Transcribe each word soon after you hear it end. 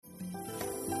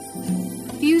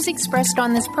views expressed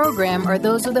on this program are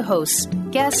those of the hosts,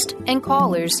 guests, and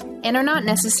callers, and are not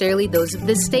necessarily those of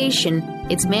this station,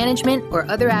 its management, or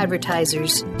other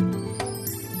advertisers.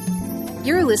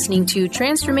 You're listening to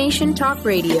Transformation Talk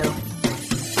Radio.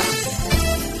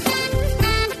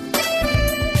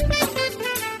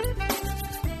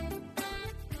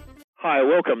 Hi,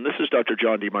 welcome. This is Dr.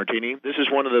 John Demartini. This is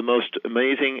one of the most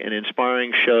amazing and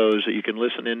inspiring shows that you can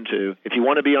listen into. If you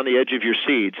want to be on the edge of your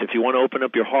seats, if you want to open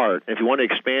up your heart, if you want to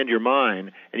expand your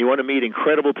mind, and you want to meet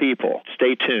incredible people,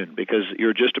 stay tuned because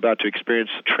you're just about to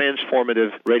experience a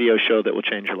transformative radio show that will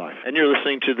change your life. And you're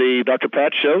listening to the Dr.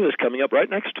 Pat Show that's coming up right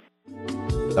next.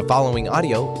 The following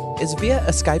audio is via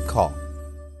a Skype call.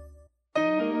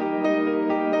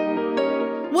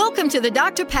 Welcome to the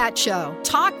Dr. Pat Show.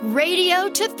 Talk radio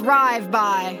to thrive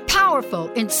by. Powerful,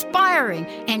 inspiring,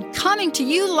 and coming to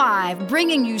you live,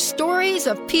 bringing you stories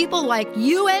of people like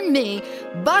you and me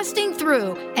busting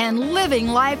through and living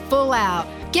life full out.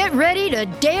 Get ready to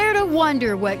dare to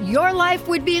wonder what your life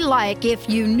would be like if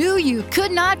you knew you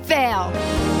could not fail.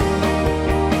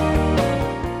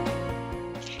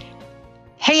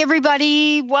 Hey,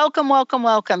 everybody. Welcome, welcome,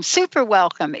 welcome. Super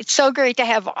welcome. It's so great to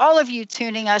have all of you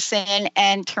tuning us in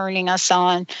and turning us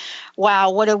on.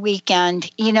 Wow, what a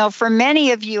weekend. You know, for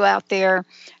many of you out there,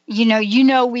 you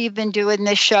know we've been doing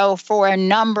this show for a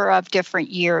number of different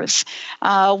years.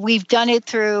 We've done it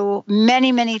through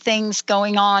many, many things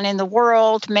going on in the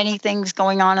world, many things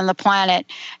going on the planet.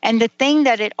 And the thing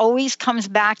that it always comes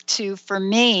back to for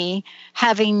me,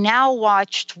 having now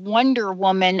watched Wonder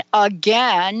Woman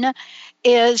again,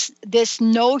 is this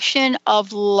notion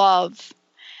of love.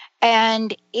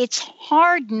 And it's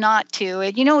hard not to.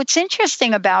 And, what's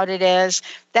interesting about it is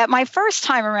that my first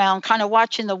time around kind of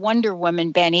watching the Wonder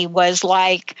Woman, Benny, was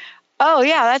like, oh,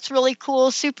 yeah, that's really cool,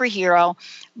 superhero.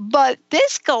 But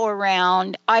this go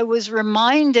around, I was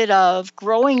reminded of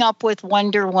growing up with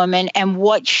Wonder Woman and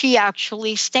what she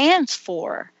actually stands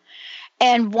for.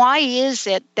 And why is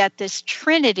it that this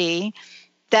trinity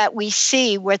that we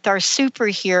see with our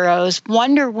superheroes,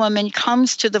 Wonder Woman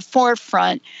comes to the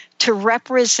forefront to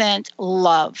represent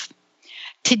love.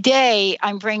 Today,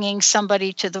 I'm bringing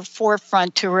somebody to the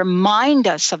forefront to remind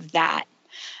us of that.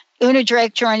 Una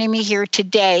Drake joining me here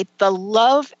today. The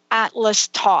Love Atlas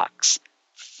Talks.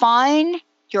 Find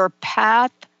your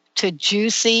path to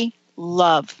juicy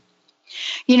love.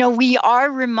 We are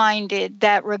reminded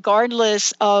that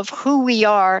regardless of who we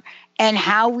are and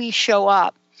how we show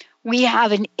up, we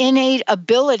have an innate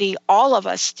ability, all of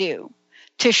us do,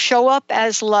 to show up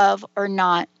as love or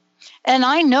not. And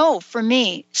I know for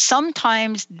me,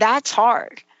 sometimes that's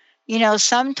hard.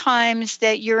 Sometimes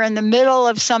that you're in the middle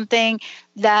of something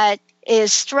that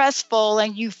is stressful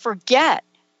and you forget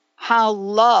how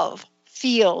love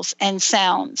feels and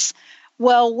sounds.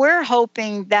 Well, we're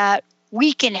hoping that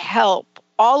we can help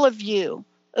all of you,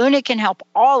 Una can help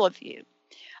all of you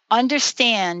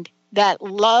understand that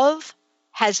love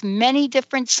has many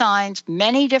different signs,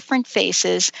 many different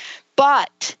faces,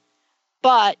 but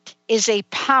is a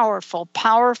powerful,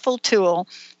 powerful tool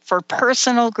for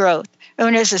personal growth.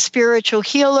 Una is a spiritual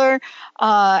healer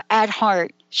at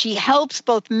heart. She helps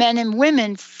both men and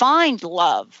women find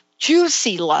love,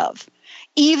 juicy love,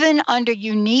 even under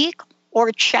unique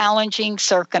or challenging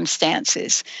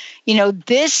circumstances.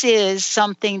 This is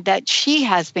something that she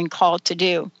has been called to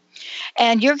do.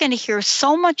 And you're going to hear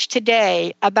so much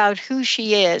today about who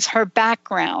she is, her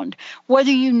background,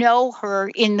 whether you know her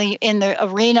in the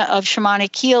arena of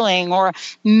shamanic healing or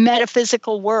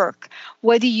metaphysical work,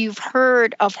 whether you've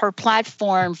heard of her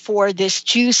platform for this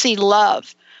juicy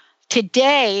love.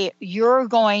 Today, you're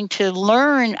going to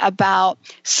learn about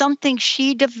something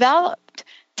she developed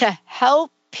to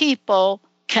help people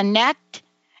connect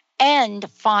and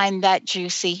find that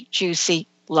juicy, juicy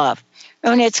love.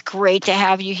 Una, it's great to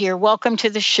have you here. Welcome to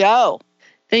the show.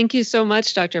 Thank you so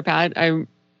much, Dr. Pat. I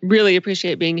really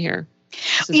appreciate being here.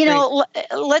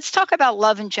 Let's talk about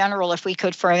love in general, if we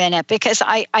could, for a minute, because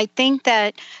I think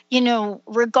that,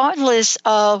 regardless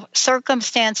of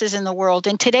circumstances in the world,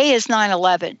 and today is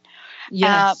 9/11.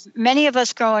 Yes. Many of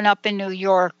us growing up in New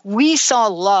York, we saw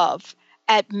love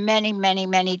at many, many,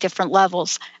 many different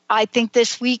levels. I think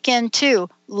this weekend, too,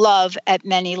 love at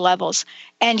many levels.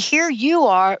 And here you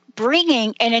are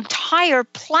bringing an entire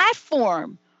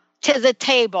platform to the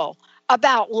table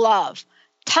about love.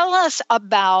 Tell us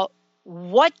about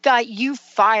what got you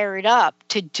fired up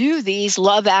to do these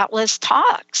Love Atlas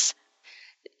talks.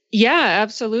 Yeah,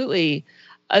 absolutely.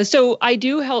 So I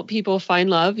do help people find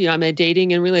love. I'm a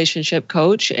dating and relationship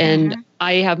coach, and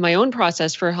I have my own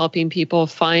process for helping people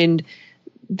find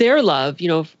their love,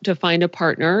 to find a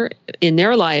partner in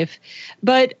their life.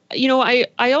 But,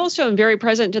 I also am very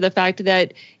present to the fact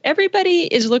that everybody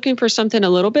is looking for something a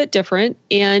little bit different,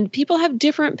 and people have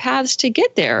different paths to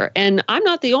get there. And I'm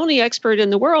not the only expert in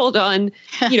the world on,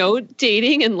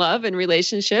 dating and love and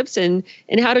relationships and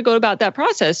how to go about that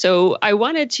process. So I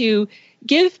wanted to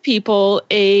give people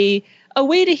a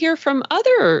way to hear from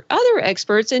other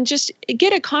experts and just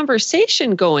get a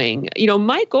conversation going.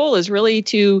 My goal is really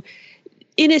to,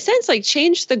 in a sense, like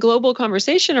change the global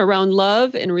conversation around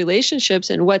love and relationships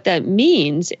and what that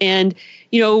means. And,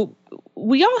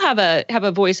 we all have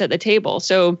a voice at the table.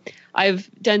 So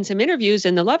I've done some interviews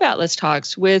in the Love Atlas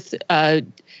talks with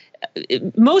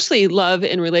mostly love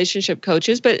and relationship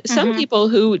coaches, but some people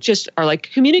who just are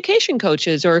like communication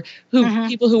coaches or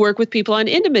people who work with people on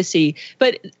intimacy.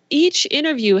 But each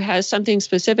interview has something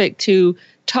specific to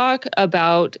talk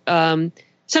about,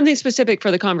 something specific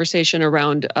for the conversation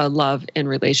around love and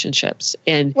relationships.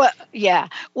 And well,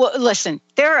 listen,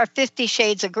 there are 50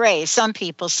 shades of gray. Some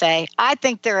people say, I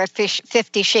think there are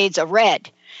 50 shades of red.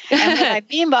 And what I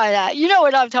mean by that, you know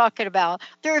what I'm talking about.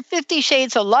 There are 50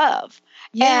 shades of love.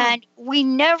 Yeah. And we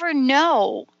never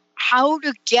know how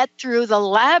to get through the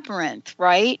labyrinth,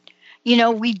 right?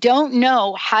 We don't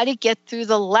know how to get through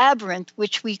the labyrinth,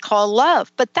 which we call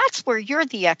love. But that's where you're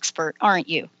the expert, aren't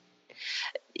you?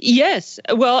 Yes.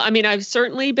 Well, I mean, I've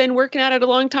certainly been working at it a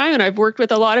long time, and I've worked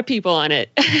with a lot of people on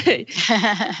it.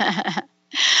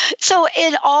 So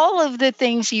in all of the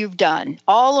things you've done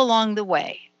all along the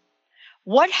way,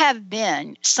 what have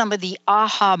been some of the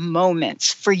aha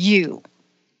moments for you?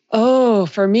 Oh,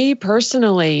 for me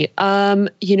personally,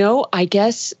 I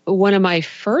guess one of my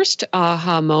first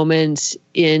aha moments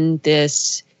in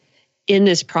this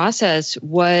process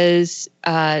was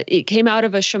it came out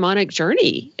of a shamanic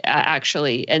journey,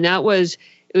 actually. And it was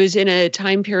in a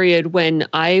time period when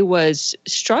I was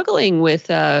struggling with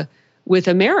a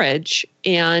marriage.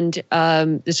 And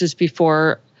this was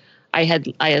before I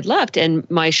had left. And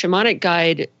my shamanic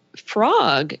guide,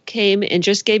 Frog, came and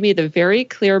just gave me the very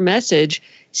clear message,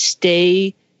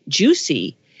 stay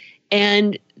juicy.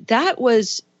 And that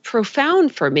was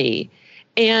profound for me.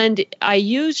 And I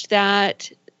used that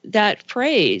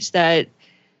phrase, that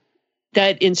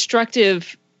instruction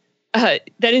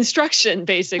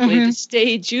basically to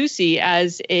stay juicy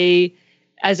as a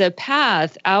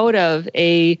path out of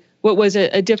what was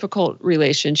a difficult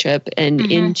relationship and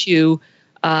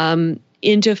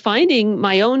into finding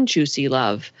my own juicy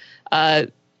love.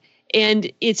 And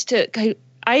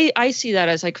I see that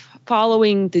as like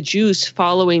following the juice,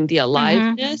 following the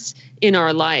aliveness in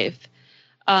our life.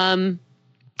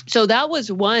 So that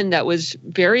was one that was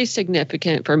very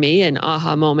significant for me, an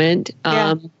aha moment.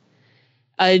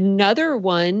 Another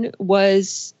one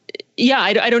was,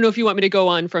 I don't know if you want me to go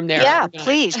on from there. Yeah,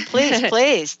 please,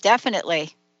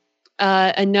 definitely.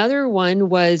 Another one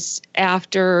was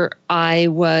after I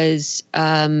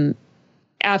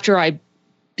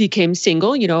became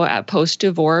single, at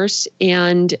post-divorce,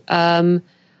 and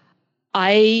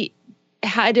I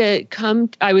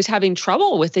was having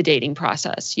trouble with the dating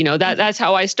process. That's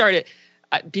how I started.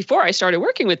 Before I started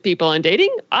working with people on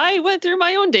dating, I went through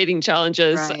my own dating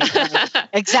challenges. Right.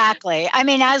 Exactly. I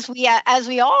mean, as we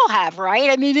all have, right?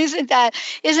 I mean, isn't that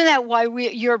why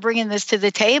you're bringing this to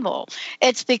the table?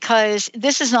 It's because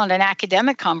this is not an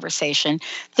academic conversation.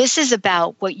 This is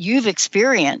about what you've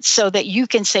experienced, so that you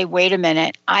can say, "Wait a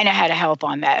minute, I know how to help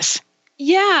on this."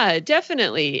 Yeah,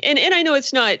 definitely. And I know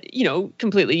it's not,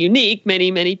 completely unique. Many,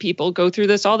 many people go through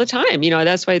this all the time.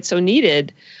 That's why it's so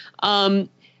needed.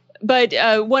 But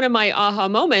one of my aha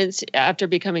moments after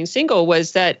becoming single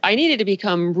was that I needed to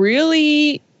become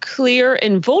really clear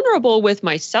and vulnerable with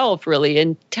myself, really,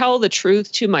 and tell the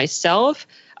truth to myself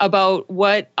about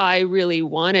what I really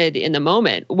wanted in the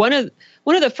moment. One of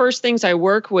the first things I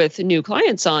work with new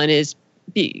clients on is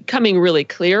becoming really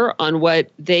clear on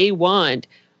what they want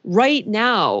right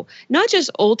now, not just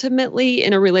ultimately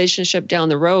in a relationship down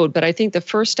the road, but I think the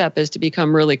first step is to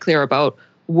become really clear about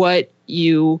what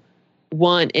you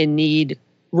want and need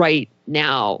right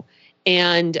now.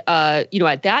 And,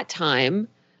 at that time,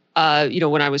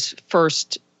 when I was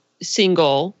first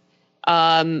single,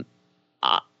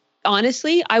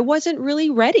 honestly, I wasn't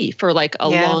really ready for like a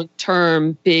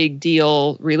long-term big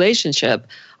deal relationship.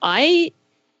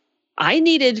 I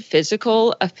needed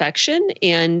physical affection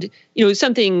and,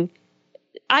 something,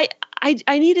 I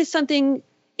needed something.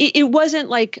 It wasn't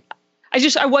like,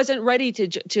 I wasn't ready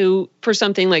for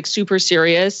something like super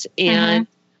serious. And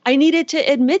I needed to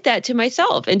admit that to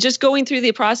myself, and just going through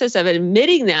the process of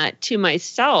admitting that to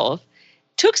myself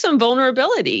took some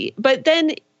vulnerability, but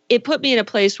then it put me in a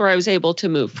place where I was able to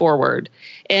move forward.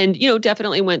 And,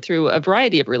 definitely went through a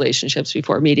variety of relationships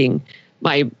before meeting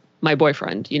my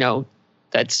boyfriend,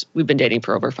 we've been dating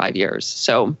for over 5 years.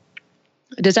 So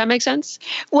does that make sense?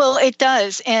 Well, it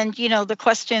does. And, the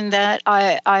question that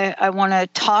I want to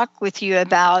talk with you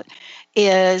about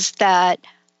is that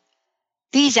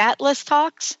these Atlas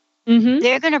talks,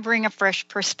 they're going to bring a fresh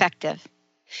perspective.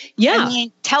 Yeah. I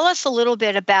mean, tell us a little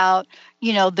bit about,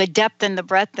 the depth and the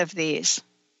breadth of these.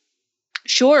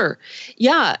 Sure.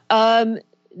 Yeah.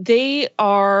 They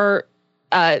are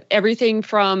everything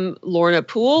from Lorna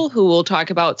Poole, who will talk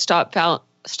about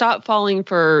stop falling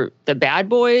for the bad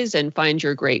boys and find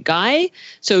your great guy.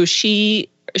 So she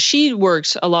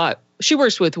works a lot. She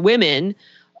works with women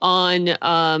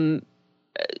on,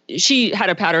 she had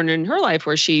a pattern in her life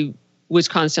where she was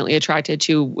constantly attracted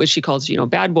to what she calls,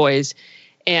 bad boys.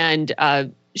 And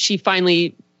she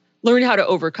finally learned how to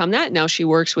overcome that. Now she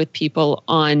works with people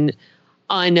on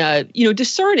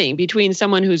discerning between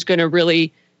someone who's going to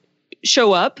really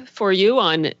show up for you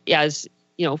as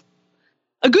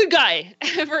a good guy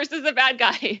versus a bad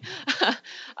guy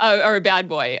or a bad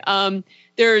boy.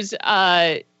 There's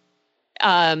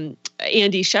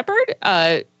Andy Shepard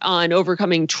on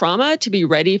overcoming trauma to be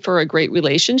ready for a great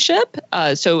relationship.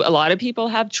 So a lot of people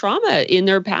have trauma in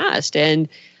their past, and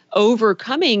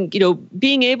overcoming,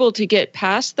 being able to get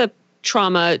past the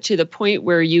trauma to the point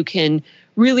where you can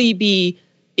really be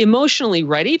emotionally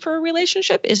ready for a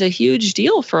relationship is a huge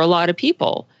deal for a lot of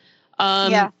people.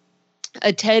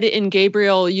 Ted and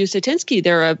Gabriel Usatinsky,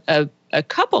 they're a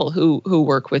couple who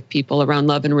work with people around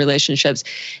love and relationships.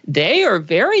 They are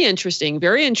very interesting,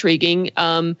 very intriguing.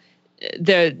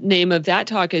 The name of that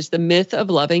talk is The Myth of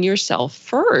Loving Yourself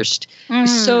First.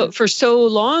 So for so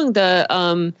long,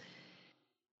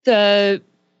 the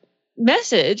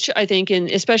message, I think,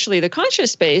 in especially the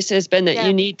conscious space, has been that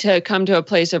you need to come to a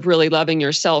place of really loving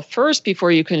yourself first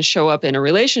before you can show up in a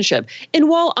relationship. And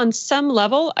while on some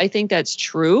level, I think that's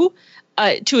true,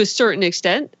 to a certain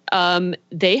extent,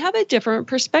 they have a different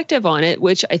perspective on it,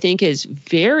 which I think is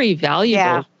very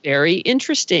valuable, very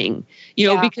interesting,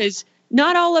 because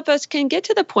not all of us can get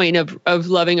to the point of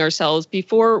loving ourselves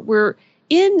before we're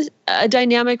in a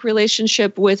dynamic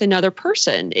relationship with another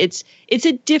person. It's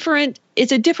a different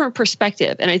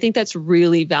perspective. And I think that's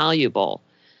really valuable.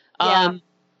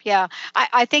 Yeah,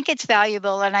 I think it's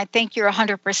valuable, and I think you're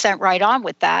 100% right on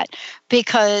with that,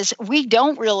 because we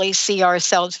don't really see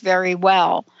ourselves very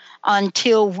well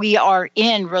until we are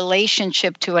in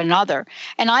relationship to another.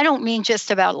 And I don't mean just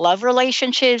about love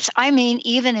relationships. I mean,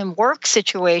 even in work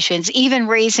situations, even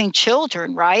raising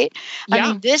children, right? I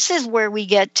mean, this is where we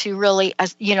get to really,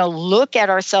 look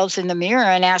at ourselves in the mirror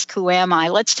and ask, who am I?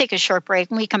 Let's take a short break.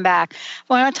 When we come back,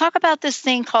 we're going to talk about this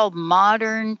thing called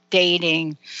modern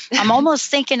dating. I'm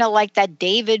almost thinking of like that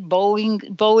David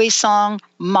Bowie song,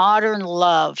 Modern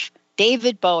Love.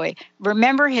 David Bowie.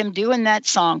 Remember him doing that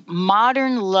song,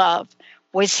 Modern Love.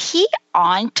 Was he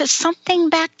on to something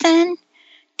back then,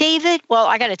 David? Well,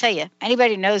 I got to tell you,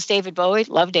 anybody who knows David Bowie,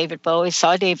 loved David Bowie,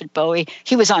 saw David Bowie.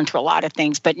 He was on to a lot of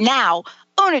things. But now,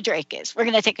 Una Drake is. We're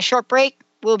going to take a short break.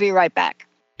 We'll be right back.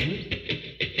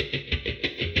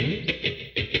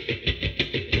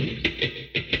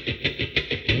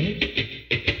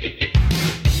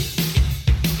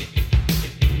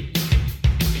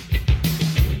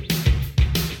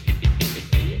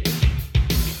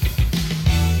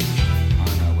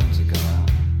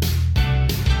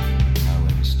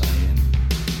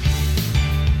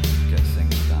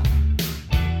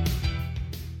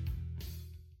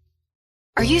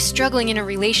 Are you struggling in a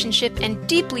relationship and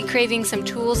deeply craving some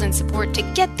tools and support to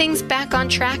get things back on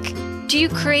track? Do you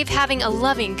crave having a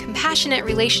loving, compassionate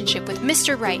relationship with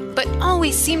Mr. Right, but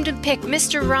always seem to pick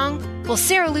Mr. Wrong? Well,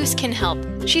 Sarah Luce can help.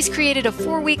 She's created a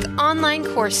 4-week online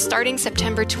course starting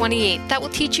September 28th that will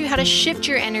teach you how to shift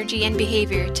your energy and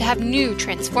behavior to have new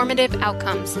transformative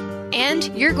outcomes.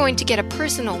 And you're going to get a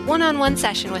personal one-on-one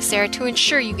session with Sarah to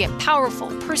ensure you get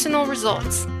powerful, personal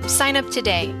results. Sign up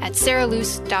today at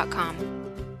sarahluce.com.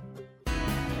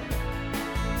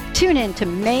 Tune in to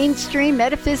Mainstream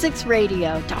Metaphysics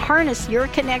Radio to harness your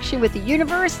connection with the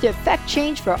universe to effect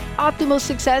change for optimal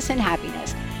success and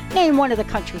happiness. Named one of the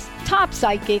country's top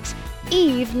psychics,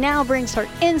 Eve now brings her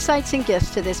insights and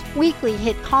gifts to this weekly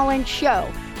hit call-in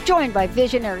show, joined by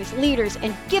visionaries, leaders,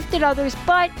 and gifted others,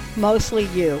 but mostly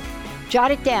you.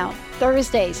 Jot it down,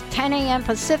 Thursdays, 10 a.m.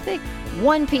 Pacific,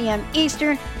 1 p.m.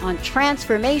 Eastern on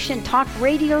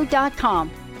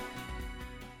TransformationTalkRadio.com.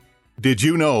 Did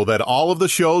you know that all of the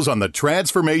shows on the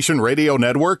Transformation Radio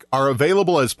Network are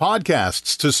available as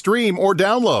podcasts to stream or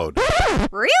download?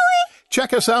 Really?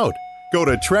 Check us out. go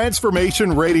to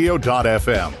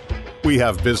transformationradio.fm. We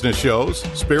have business shows,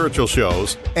 spiritual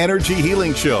shows, energy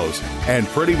healing shows, and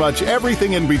pretty much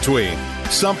everything in between.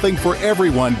 Something for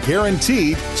everyone,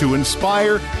 guaranteed to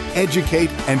inspire, educate,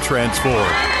 and transform.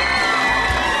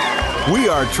 We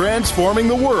are transforming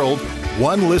the world,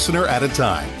 one listener at a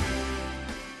time.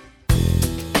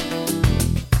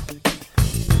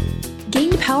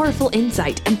 Gain powerful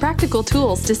insight and practical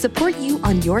tools to support you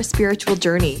on your spiritual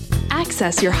journey.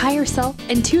 Access your higher self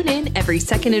and tune in every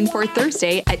second and fourth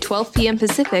Thursday at 12 p.m.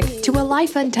 Pacific to A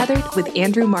Life Untethered with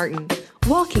Andrew Martin,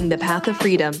 Walking the Path of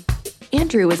Freedom.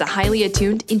 Andrew is a highly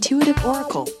attuned, intuitive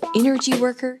oracle, energy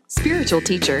worker, spiritual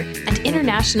teacher, and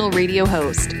international radio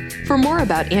host. For more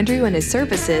about Andrew and his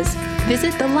services,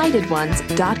 visit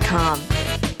thelightedones.com.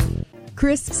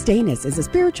 Chris Stanis is a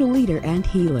spiritual leader and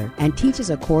healer and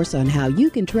teaches a course on how you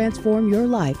can transform your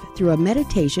life through a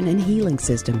meditation and healing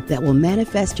system that will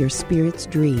manifest your spirit's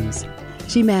dreams.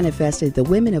 She manifested the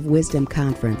Women of Wisdom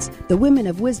Conference, the Women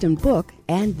of Wisdom book,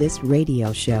 and this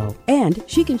radio show. And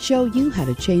she can show you how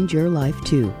to change your life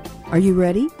too. Are you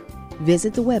ready?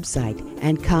 Visit the website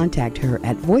and contact her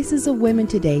at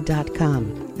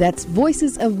voicesofwomentoday.com. That's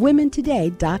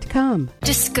voicesofwomentoday.com.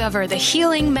 Discover the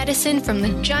healing medicine from the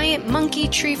giant monkey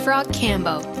tree frog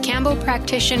Kambo. Kambo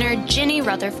practitioner Ginny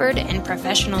Rutherford and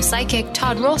professional psychic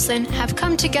Todd Rolson have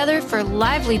come together for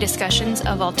lively discussions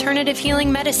of alternative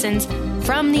healing medicines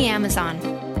from the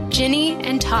Amazon. Ginny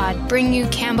and Todd bring you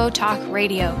Kambo Talk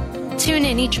Radio. Tune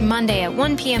in each Monday at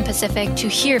 1 p.m. Pacific to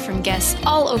hear from guests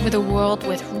all over the world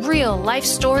with real life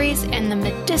stories and the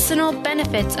medicinal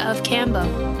benefits of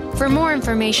Kambo. For more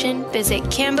information, visit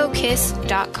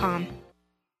kambokiss.com.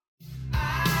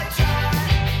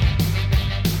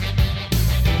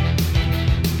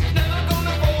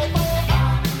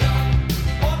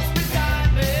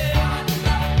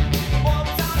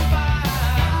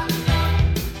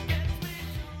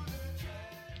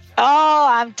 Oh,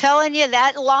 I'm telling you,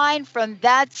 that line from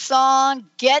that song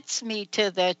gets me to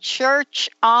the church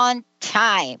on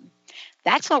time.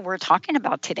 That's what we're talking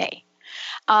about today.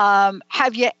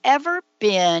 Have you ever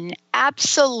been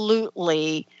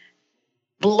absolutely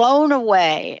blown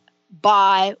away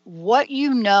by what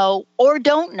you know or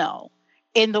don't know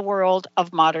in the world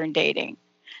of modern dating?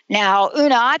 Now,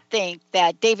 Una, I think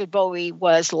that David Bowie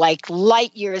was like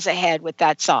light years ahead with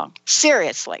that song.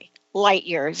 Seriously. Light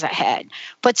years ahead.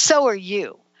 But so are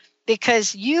you,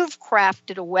 because you've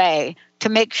crafted a way to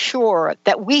make sure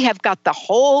that we have got the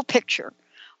whole picture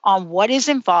on what is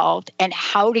involved and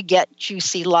how to get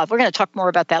juicy love. We're going to talk more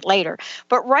about that later.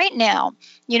 But right now,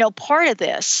 part of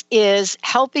this is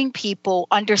helping people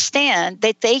understand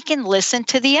that they can listen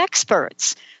to the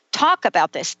experts talk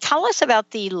about this. Tell us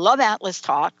about the Love Atlas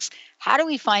talks. How do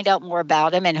we find out more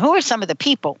about them, and who are some of the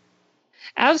people?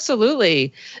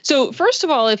 Absolutely. So first of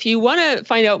all, if you want to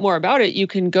find out more about it, you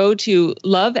can go to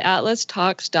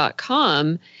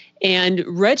loveatlastalks.com and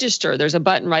register. There's a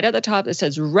button right at the top that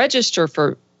says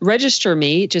register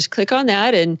me. Just click on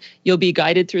that and you'll be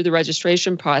guided through the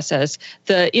registration process.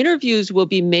 The interviews will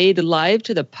be made live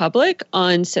to the public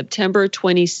on September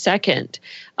 22nd.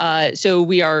 So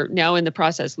we are now in the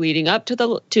process leading up to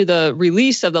the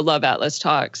release of the Love Atlas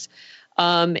Talks.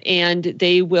 And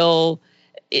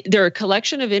they're a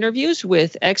collection of interviews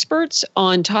with experts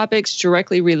on topics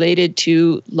directly related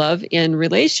to love and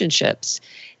relationships.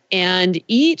 And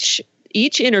each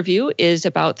interview is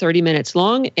about 30 minutes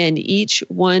long, and each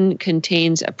one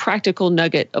contains a practical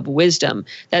nugget of wisdom.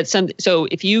 So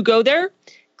if you go there,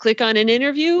 click on an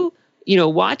interview,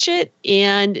 watch it,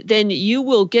 and then you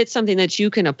will get something that you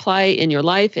can apply in your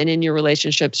life and in your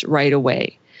relationships right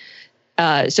away.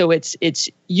 So it's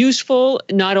useful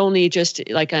not only just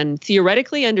like on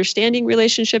theoretically understanding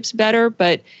relationships better,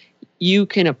 but you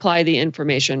can apply the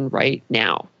information right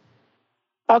now.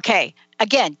 Okay.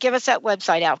 Again, give us that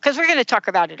website out, because we're going to talk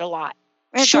about it a lot.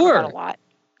 Sure. Talk about it a lot.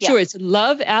 Yeah. Sure. It's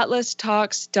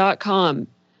loveatlastalks.com.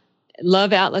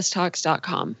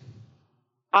 Loveatlastalks.com.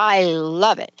 I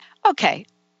love it. Okay.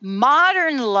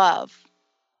 Modern love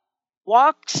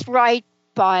walks right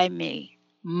by me.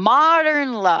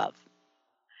 Modern love.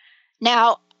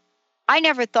 Now, I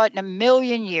never thought in a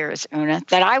million years, Una,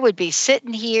 that I would be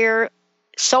sitting here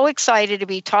so excited to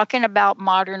be talking about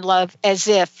modern love as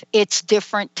if it's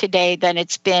different today than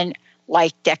it's been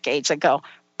like decades ago.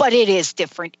 But it is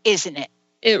different, isn't it?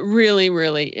 It really,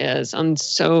 really is on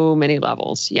so many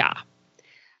levels. Yeah.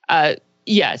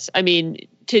 Yes. I mean,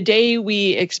 today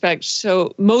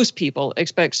most people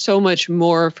expect so much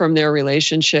more from their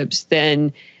relationships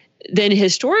than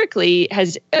historically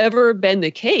has ever been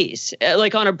the case,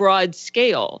 like on a broad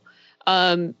scale.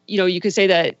 You could say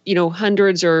that,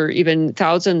 hundreds or even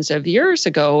thousands of years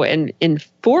ago, and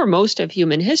for most of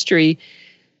human history,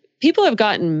 people have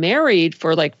gotten married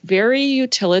for like very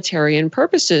utilitarian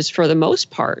purposes for the most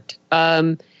part.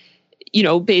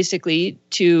 Basically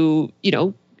to,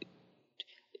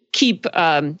 keep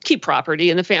property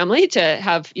in the family, to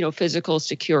have, physical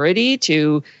security,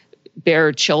 to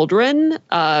bear children,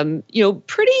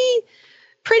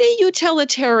 pretty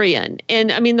utilitarian.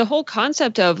 And I mean, the whole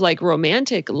concept of like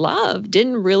romantic love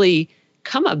didn't really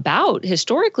come about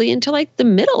historically until like the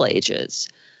Middle Ages.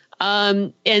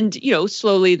 And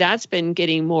slowly that's been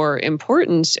getting more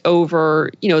importance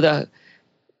over, the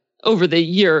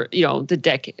year, the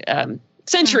decade,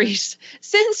 centuries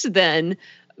since then.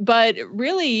 But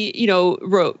really,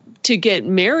 to get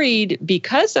married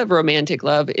because of romantic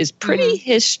love is pretty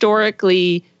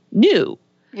historically new.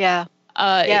 Yeah.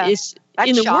 It's That's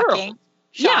in the shocking. world.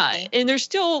 Yeah. And there's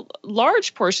still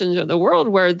large portions of the world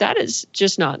where that is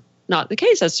just not the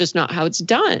case. That's just not how it's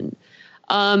done.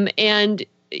 And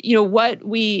what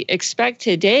we expect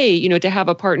today, to have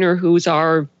a partner who's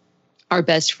our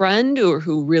best friend, or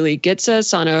who really gets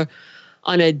us on a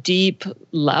deep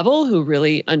level, who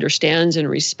really understands and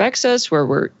respects us,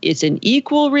 where it's an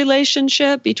equal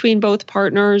relationship between both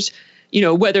partners,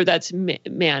 whether that's man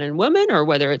and woman, or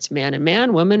whether it's man and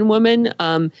man, woman and woman,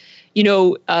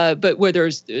 but where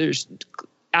there's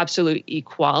absolute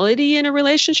equality in a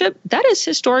relationship, that is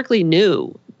historically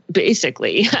new,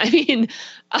 basically. I mean,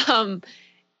 that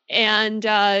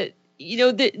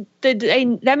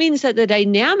means that the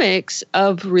dynamics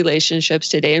of relationships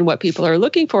today and what people are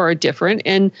looking for are different.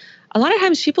 And a lot of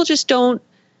times people just don't,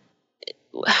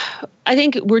 I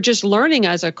think we're just learning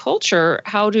as a culture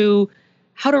how to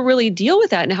really deal with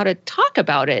that, and how to talk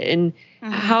about it, and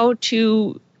how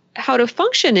to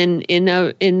function in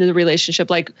the relationship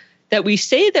like that we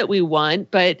say that we want,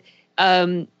 but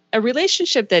a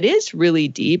relationship that is really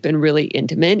deep and really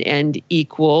intimate and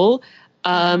equal.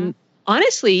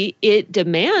 Honestly, it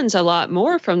demands a lot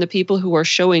more from the people who are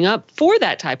showing up for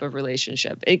that type of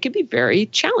relationship. It can be very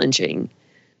challenging.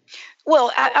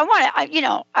 Well,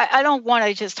 I don't want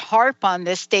to just harp on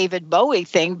this David Bowie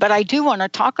thing, but I do want to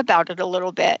talk about it a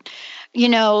little bit.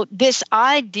 This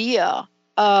idea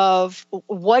of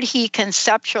what he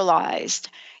conceptualized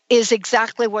is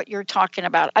exactly what you're talking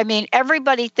about. I mean,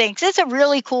 everybody thinks it's a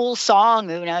really cool song,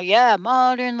 yeah,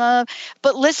 modern love.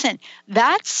 But listen,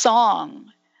 that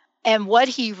song and what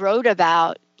he wrote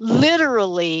about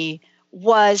literally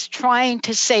was trying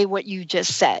to say what you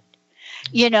just said.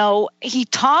 He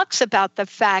talks about the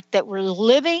fact that we're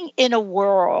living in a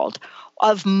world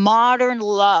of modern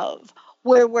love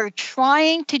where we're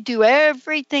trying to do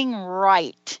everything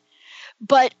right.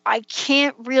 But I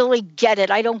can't really get it.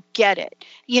 I don't get it.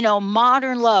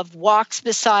 Modern love walks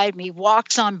beside me,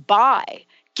 walks on by,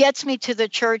 gets me to the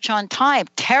church on time,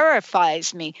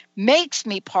 terrifies me, makes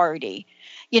me party,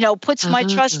 puts my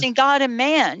trust in God and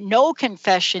man, no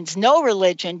confessions, no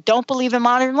religion, don't believe in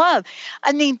modern love.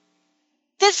 I mean,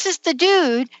 this is the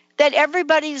dude that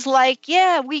everybody's like,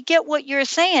 yeah, we get what you're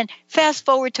saying. Fast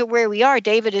forward to where we are.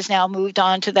 David has now moved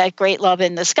on to that great love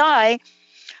in the sky.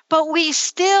 But we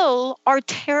still are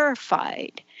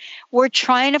terrified. We're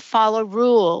trying to follow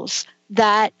rules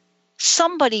that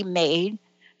somebody made.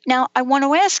 Now, I want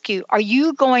to ask you, are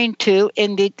you going to,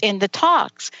 in the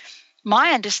talks,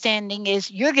 my understanding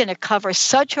is you're going to cover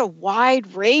such a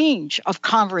wide range of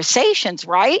conversations,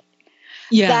 right?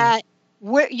 Yeah. That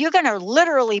you're going to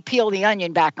literally peel the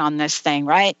onion back on this thing,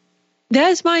 right? That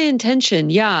is my intention,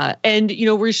 yeah. And,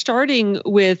 we're starting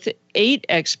with 8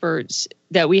 experts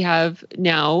that we have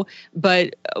now,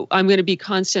 but I'm going to be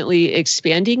constantly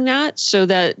expanding that so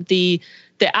that the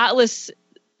atlas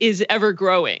is ever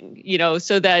growing,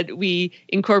 so that we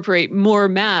incorporate more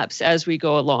maps as we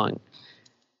go along.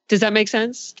 Does that make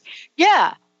sense?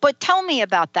 Yeah, but tell me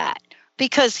about that.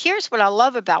 Because here's what I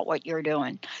love about what you're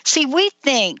doing. See, we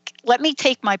think, let me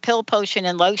take my pill, potion,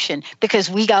 and lotion, because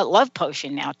we got love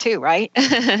potion now too, right?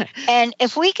 And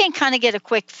if we can kind of get a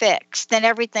quick fix, then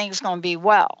everything's going to be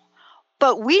well.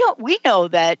 But we know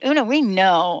that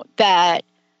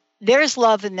there's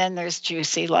love and then there's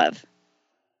juicy love.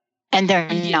 And they're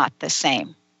not the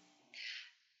same.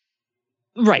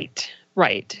 Right.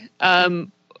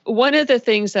 One of the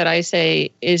things that I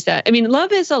say is that,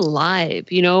 love is alive.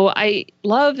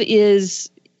 Love is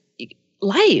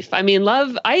life.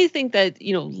 I think that,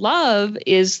 love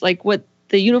is like what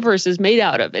the universe is made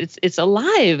out of. It's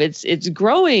alive. It's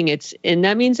growing. And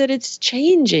that means that it's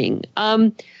changing.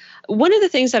 One of the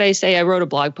things that I say, I wrote a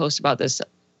blog post about this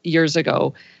years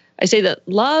ago. I say that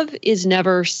love is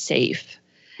never safe.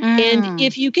 And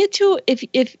if you get to,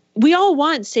 if we all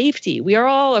want safety, we are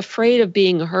all afraid of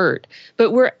being hurt,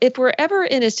 but if we're ever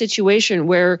in a situation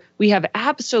where we have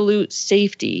absolute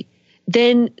safety,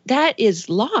 then that is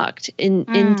locked and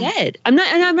dead. I'm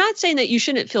not saying that you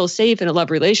shouldn't feel safe in a love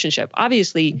relationship.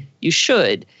 Obviously you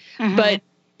should, but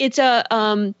it's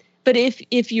but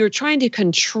if you're trying to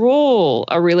control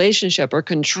a relationship or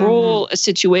control a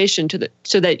situation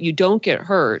so that you don't get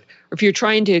hurt, or if you're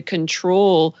trying to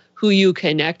control who you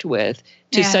connect with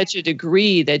to such a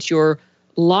degree that you're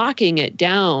locking it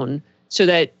down so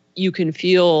that you can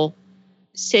feel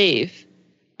safe,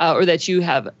 or that you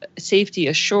have safety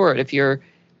assured,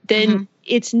 then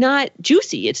it's not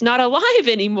juicy. It's not alive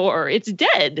anymore. It's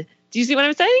dead. Do you see what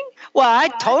I'm saying? Well, I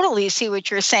totally see what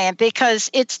you're saying, because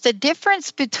it's the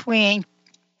difference between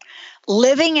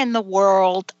living in the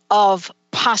world of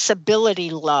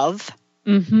possibility love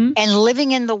and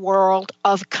living in the world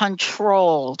of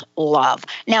controlled love.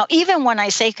 Now, even when I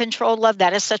say controlled love,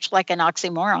 that is such like an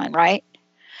oxymoron, right?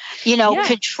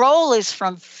 Control is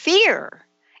from fear,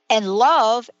 and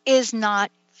love is not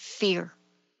fear.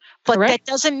 But that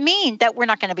doesn't mean that we're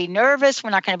not going to be nervous. We're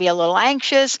not going to be a little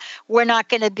anxious. We're not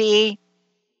going to be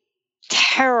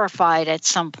terrified at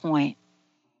some point.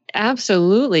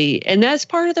 Absolutely. And that's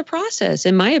part of the process,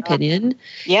 in my opinion.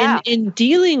 Yeah. And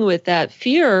dealing with that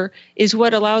fear is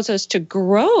what allows us to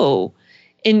grow,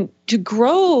 and to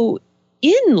grow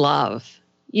in love,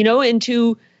 and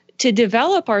to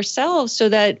develop ourselves so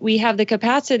that we have the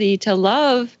capacity to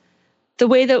love the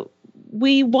way that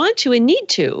we want to and need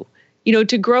to,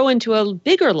 to grow into a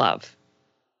bigger love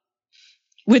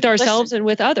with ourselves and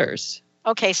with others.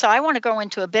 Okay, so I want to go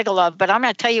into a bigger love, but I'm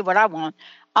going to tell you what I want.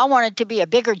 I want it to be a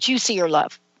bigger, juicier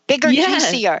love. Bigger,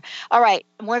 juicier. All right,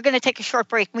 we're going to take a short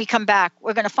break. When we come back,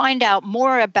 we're going to find out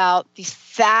more about these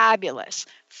fabulous,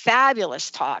 fabulous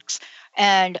talks.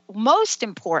 And most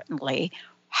importantly,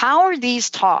 how are these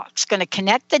talks going to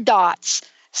connect the dots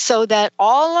so that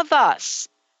all of us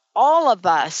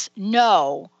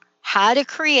know how to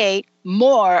create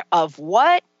more of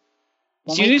what?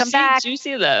 When we come back,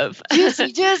 juicy love.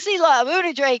 juicy love.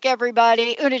 Una Drake,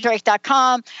 everybody.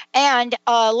 UnaDrake.com and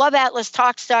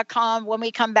LoveAtlasTalks.com. When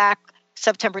we come back,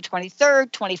 September 23rd,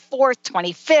 24th,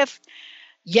 25th.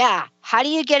 Yeah. How do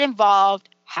you get involved?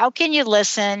 How can you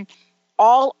listen?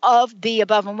 All of the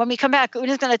above. And when we come back,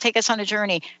 Una's going to take us on a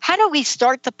journey. How do we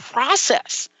start the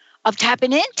process of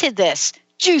tapping into this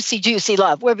juicy, juicy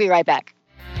love? We'll be right back.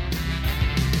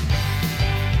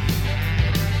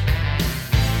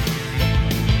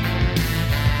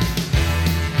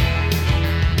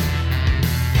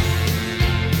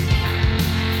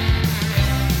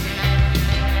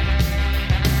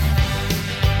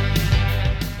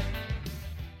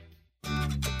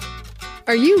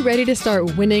 Are you ready to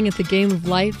start winning at the game of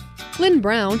life? Lynn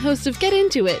Brown, host of Get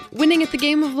Into It, Winning at the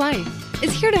Game of Life,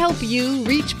 is here to help you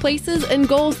reach places and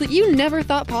goals that you never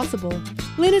thought possible.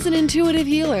 Lynn is an intuitive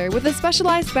healer with a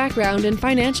specialized background in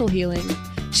financial healing.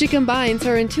 She combines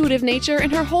her intuitive nature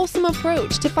and her wholesome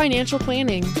approach to financial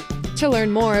planning. To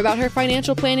learn more about her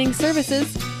financial planning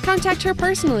services, contact her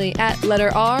personally at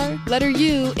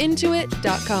intuit.com.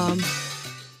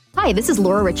 Hi, this is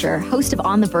Laura Richer, host of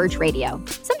On the Verge Radio.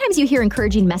 Sometimes you hear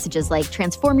encouraging messages like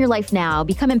transform your life now,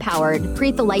 become empowered,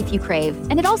 create the life you crave,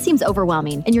 and it all seems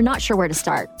overwhelming and you're not sure where to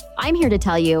start. I'm here to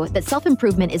tell you that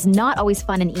self-improvement is not always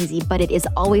fun and easy, but it is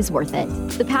always worth it.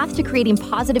 The path to creating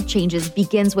positive changes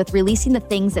begins with releasing the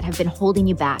things that have been holding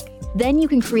you back. Then you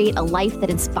can create a life that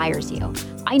inspires you.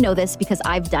 I know this because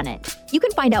I've done it. You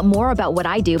can find out more about what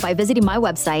I do by visiting my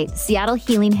website,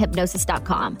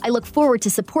 SeattleHealingHypnosis.com. I look forward to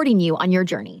supporting you on your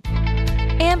journey.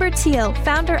 Amber Teal,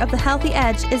 founder of The Healthy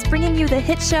Edge, is bringing you the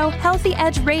hit show Healthy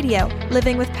Edge Radio,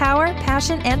 living with power,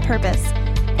 passion, and purpose.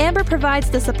 Amber provides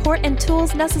the support and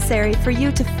tools necessary for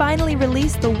you to finally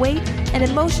release the weight and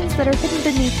emotions that are hidden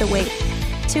beneath the weight.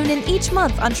 Tune in each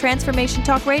month on Transformation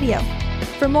Talk Radio.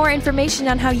 For more information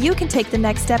on how you can take the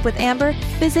next step with Amber,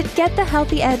 visit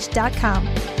getthehealthyedge.com.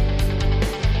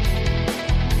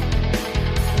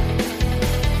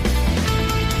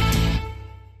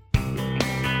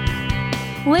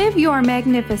 Live your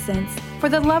magnificence, for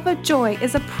the love of joy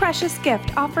is a precious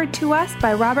gift offered to us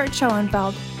by Robert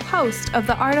Schoenfeld, host of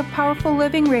the Art of Powerful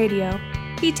Living Radio.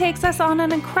 He takes us on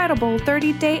an incredible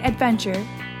 30-day adventure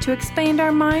to expand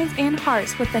our minds and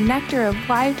hearts with the nectar of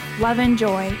life, love, and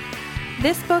joy.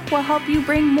 This book will help you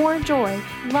bring more joy,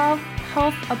 love,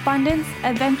 health, abundance,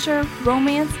 adventure,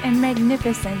 romance, and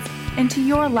magnificence into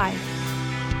your life.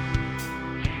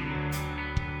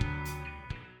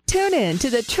 Tune in to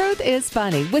The Truth is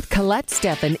Funny with Colette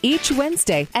Steffen each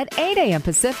Wednesday at 8 a.m.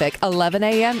 Pacific, 11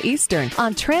 a.m. Eastern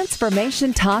on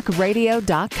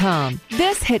TransformationTalkRadio.com.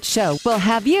 This hit show will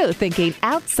have you thinking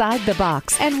outside the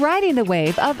box and riding the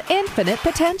wave of infinite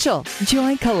potential.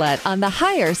 Join Colette on the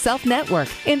Higher Self Network,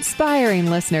 inspiring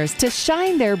listeners to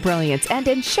shine their brilliance and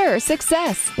ensure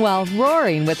success while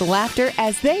roaring with laughter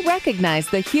as they recognize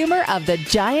the humor of the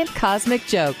giant cosmic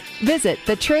joke. Visit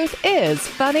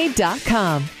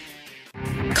thetruthисfunny.com.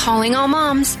 Calling all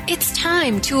moms, it's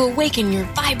time to awaken your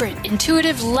vibrant,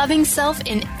 intuitive, loving self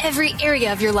in every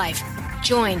area of your life.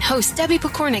 Join host Debbie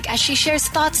Pokornik as she shares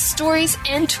thoughts, stories,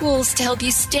 and tools to help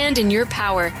you stand in your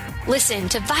power. Listen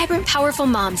to Vibrant Powerful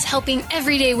Moms helping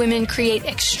everyday women create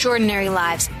extraordinary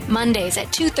lives. Mondays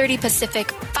at 2:30 Pacific,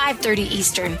 5:30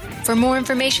 Eastern. For more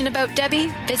information about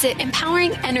Debbie, visit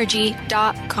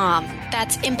empoweringenergy.com.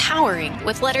 That's empowering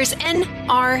with letters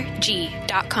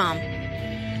NRG.com.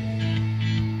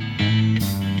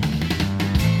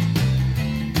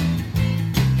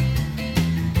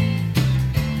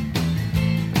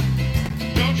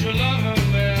 Don't you love her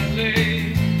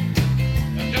badly?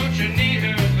 Don't you need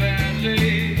her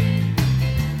badly?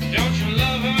 Don't you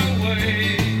love her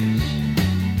ways?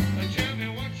 Tell me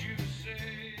what you say.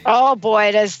 Oh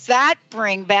boy, does that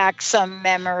bring back some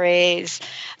memories.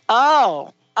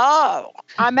 Oh,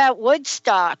 I'm at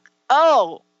Woodstock.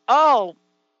 Oh,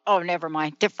 never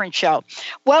mind. Different show.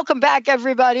 Welcome back,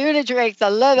 everybody. Una Drake, the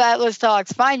Love Atlas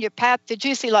Talks. Find your path to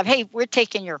juicy love. Hey, we're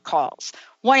taking your calls.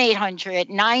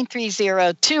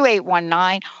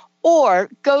 1-800-930-2819. Or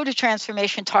go to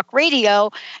Transformation Talk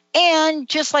Radio. And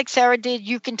just like Sarah did,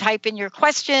 you can type in your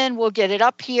question. We'll get it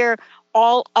up here.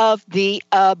 All of the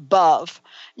above.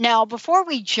 Now, before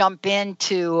we jump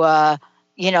into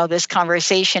this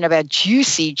conversation about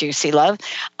juicy love.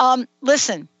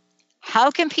 Listen,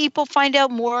 how can people find out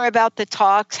more about the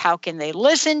talks? How can they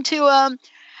listen to them?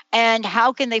 And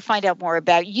how can they find out more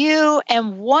about you?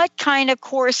 And what kind of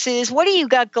courses, what do you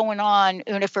got going on,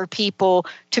 Una, for people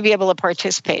to be able to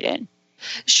participate in?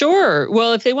 Sure.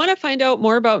 Well, if they want to find out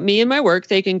more about me and my work,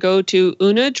 they can go to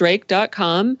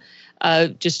unadrake.com.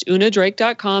 Just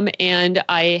unadrake.com. And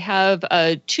I have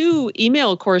 2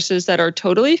 email courses that are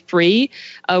totally free.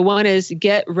 One is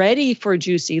Get Ready for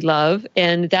Juicy Love.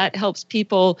 And that helps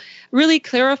people really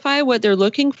clarify what they're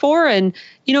looking for and,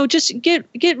 just get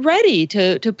ready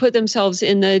to put themselves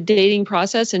in the dating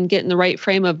process and get in the right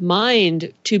frame of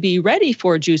mind to be ready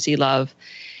for juicy love.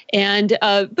 And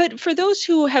but for those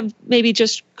who have maybe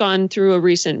just gone through a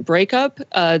recent breakup,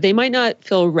 they might not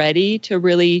feel ready to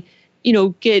really,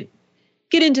 get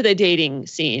into the dating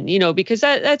scene, because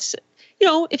that's,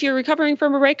 if you're recovering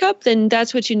from a breakup, then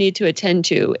that's what you need to attend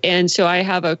to. And so I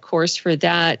have a course for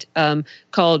that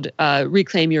called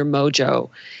Reclaim Your Mojo.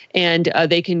 And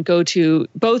they can go to,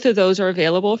 both of those are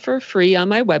available for free on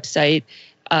my website,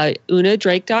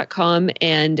 unadrake.com.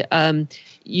 And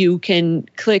you can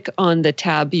click on the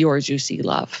tab Your Juicy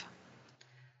Love.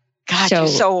 God, you're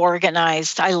so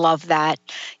organized. I love that.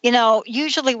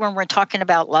 Usually when we're talking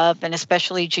about love, and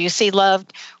especially juicy love,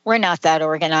 we're not that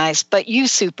organized, but you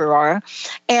super are.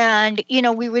 And,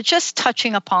 we were just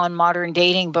touching upon modern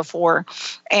dating before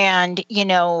and,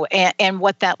 and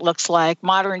what that looks like,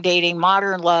 modern dating,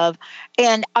 modern love.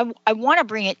 And I want to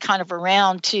bring it kind of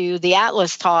around to the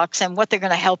Atlas Talks and what they're going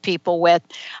to help people with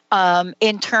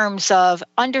in terms of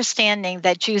understanding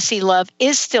that juicy love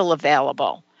is still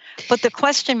available. But the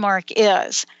question mark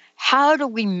is, how do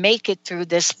we make it through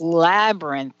this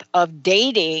labyrinth of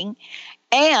dating?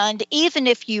 And even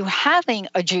if you're having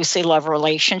a juicy love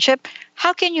relationship,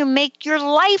 how can you make your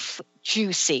life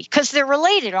juicy? Because they're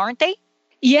related, aren't they?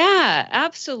 Yeah,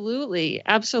 absolutely.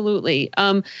 Absolutely.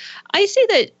 I say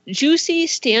that juicy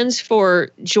stands for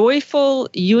joyful,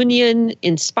 union,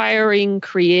 inspiring,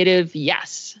 creative,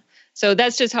 yes. So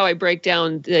that's just how I break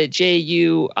down the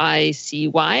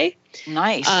JUICY.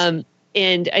 Nice.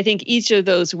 And I think each of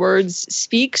those words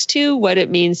speaks to what it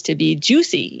means to be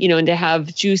juicy, and to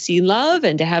have juicy love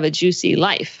and to have a juicy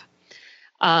life.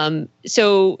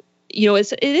 So,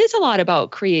 it is a lot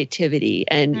about creativity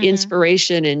and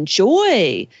inspiration and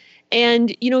joy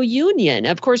and, union.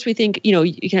 Of course, we think,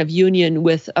 you can have union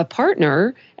with a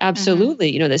partner.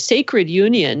 Absolutely. The sacred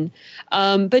union.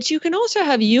 But you can also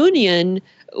have union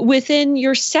within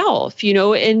yourself,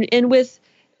 and with,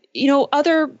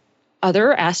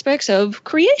 other aspects of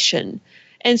creation.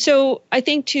 And so I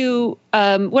think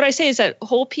what I say is that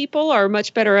whole people are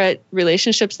much better at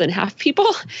relationships than half people.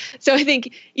 So I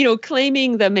think,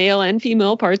 claiming the male and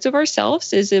female parts of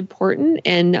ourselves is important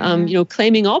and,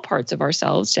 claiming all parts of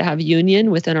ourselves to have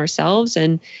union within ourselves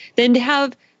and then to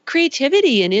have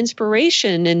creativity and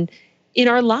inspiration and in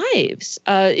our lives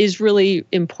is really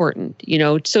important,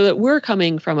 so that we're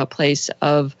coming from a place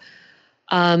of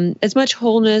as much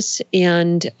wholeness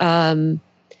and an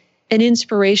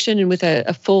inspiration and with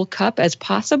a full cup as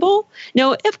possible.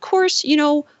 Now, of course,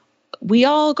 we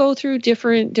all go through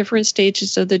different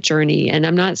stages of the journey. And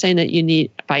I'm not saying that you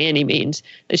need, by any means,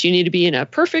 that you need to be in a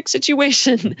perfect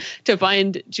situation to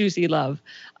find juicy love.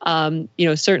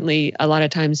 Certainly a lot of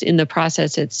times in the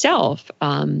process itself,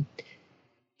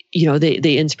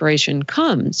 the inspiration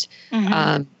comes.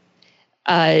 Mm-hmm.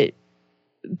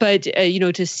 But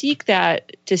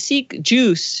to seek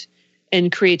juice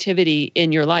and creativity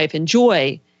in your life and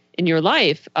joy in your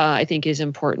life, I think is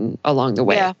important along the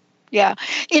way. Yeah.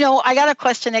 I got a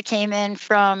question that came in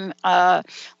from, Sarah.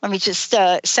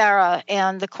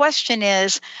 And the question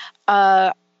is,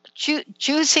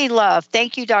 juicy love.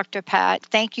 Thank you, Dr. Pat.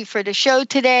 Thank you for the show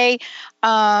today.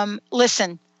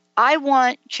 Listen, I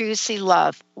want juicy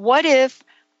love. What if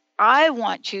I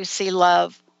want juicy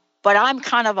love, but I'm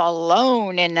kind of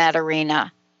alone in that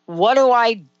arena? What do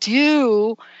I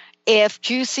do if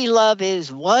juicy love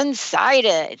is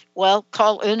one-sided? Well,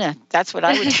 call Una. That's what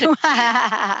I would do.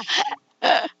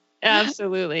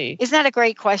 Absolutely. Isn't that a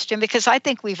great question? Because I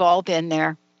think we've all been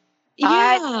there.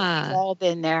 Yeah. We've all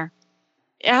been there.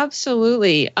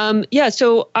 Absolutely.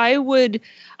 So I'd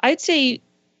say,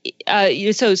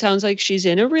 so it sounds like she's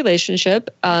in a relationship,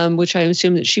 which I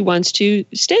assume that she wants to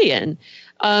stay in.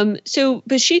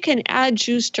 But she can add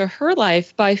juice to her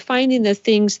life by finding the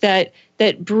things that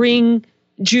bring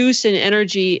juice and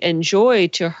energy and joy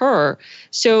to her.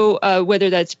 So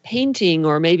whether that's painting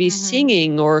or maybe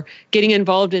singing or getting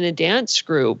involved in a dance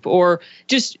group or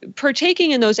just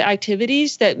partaking in those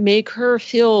activities that make her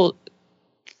feel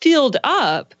filled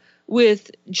up with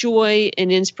joy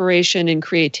and inspiration and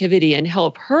creativity and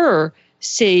help her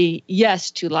say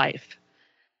yes to life.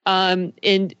 And,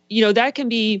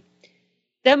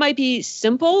 that might be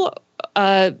simple.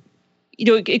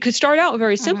 It could start out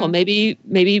very simple.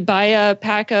 Maybe buy a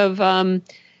pack of,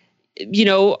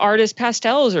 artist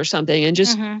pastels or something and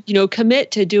just, commit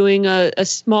to doing a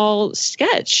small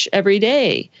sketch every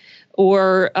day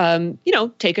or,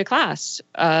 take a class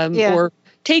or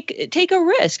take a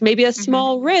risk, maybe a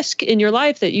small risk in your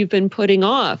life that you've been putting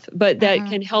off, but that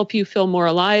can help you feel more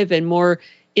alive and more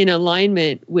in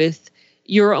alignment with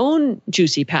your own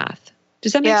juicy path.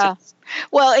 Does that make sense?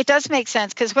 Well, it does make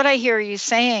sense because what I hear you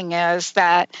saying is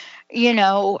that,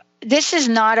 this is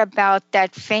not about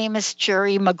that famous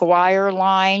Jerry Maguire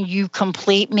line, you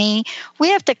complete me. We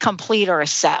have to complete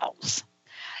ourselves.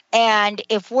 And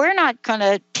if we're not going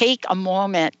to take a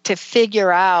moment to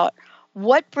figure out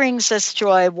what brings us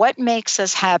joy, what makes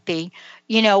us happy,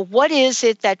 what is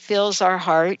it that fills our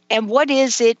heart and what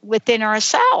is it within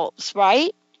ourselves,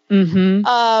 right? Mm-hmm.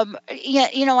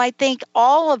 I think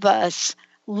all of us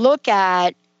look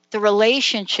at the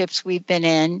relationships we've been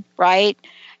in, right?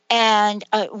 And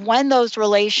when those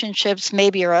relationships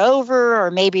maybe are over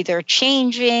or maybe they're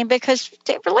changing, because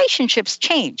relationships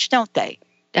change, don't they?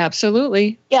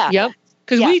 Absolutely. Yeah. Yep.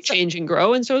 Because we change and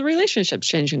grow, and so the relationships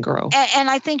change and grow. And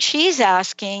I think she's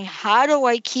asking, how do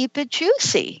I keep it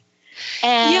juicy?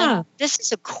 And this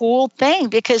is a cool thing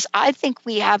because I think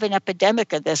we have an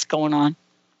epidemic of this going on.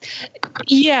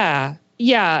 Yeah,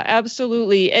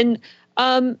 absolutely. And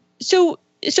so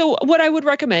what I would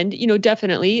recommend,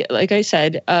 definitely, like I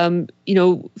said,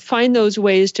 find those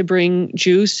ways to bring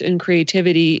juice and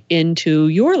creativity into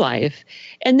your life,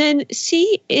 and then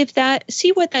see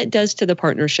what that does to the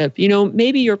partnership.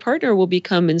 Maybe your partner will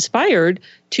become inspired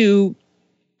to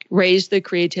raise the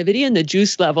creativity and the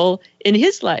juice level in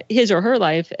his or her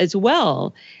life as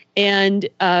well, and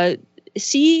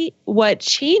see what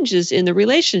changes in the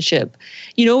relationship.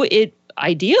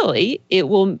 Ideally, it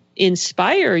will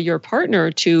inspire your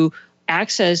partner to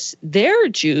access their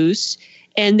juice,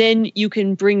 and then you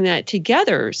can bring that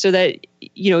together so that,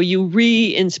 you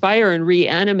re-inspire and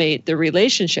reanimate the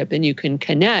relationship and you can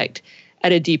connect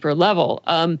at a deeper level.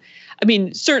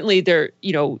 Certainly there,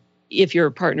 if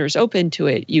your partner's open to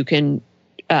it, you can,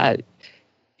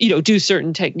 do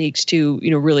certain techniques to,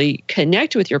 really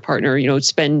connect with your partner,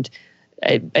 spend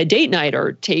a date night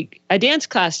or take a dance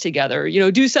class together,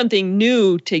 do something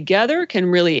new together can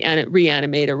really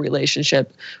reanimate a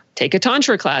relationship. Take a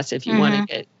tantra class if you want to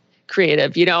get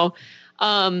creative,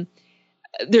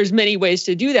 there's many ways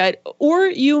to do that. Or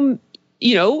it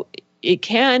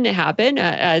can happen,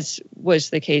 as was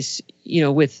the case,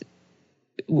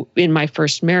 in my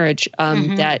first marriage,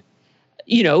 that,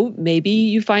 maybe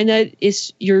you find that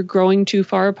you're growing too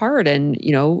far apart. And,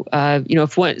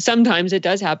 sometimes it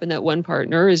does happen that one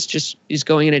partner is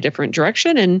going in a different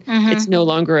direction and it's no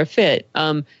longer a fit.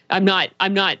 I'm not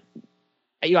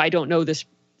I don't know this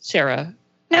Sarah.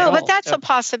 No, but that's a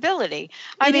possibility.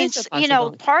 I mean,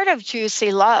 part of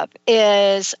Juicy Love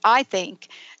is, I think,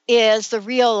 is the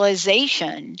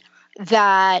realization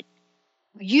that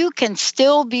you can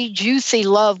still be juicy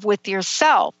love with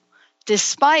yourself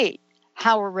despite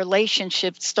how a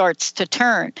relationship starts to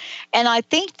turn. And I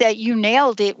think that you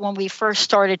nailed it when we first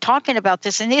started talking about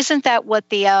this. And isn't that what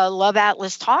the Love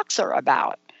Atlas talks are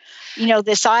about?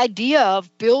 This idea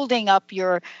of building up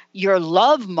your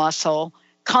love muscle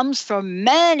comes from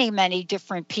many, many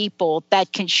different people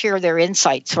that can share their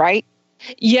insights, right?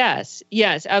 Yes,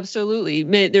 absolutely.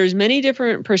 There's many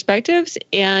different perspectives,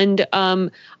 and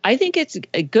I think it's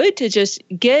good to just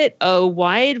get a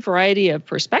wide variety of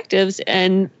perspectives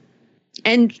and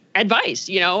advice,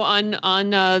 on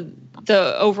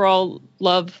the overall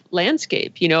love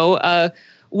landscape.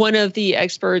 One of the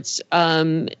experts,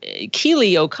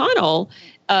 Keely O'Connell,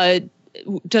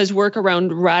 does work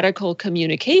around radical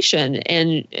communication,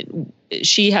 and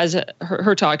she has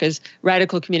her talk is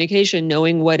radical communication,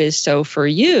 knowing what is so for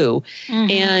you.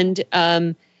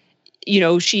 Mm-hmm.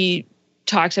 And she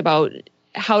talks about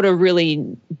how to really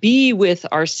be with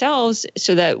ourselves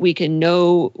so that we can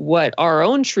know what our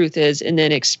own truth is and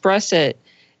then express it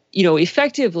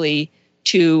effectively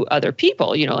to other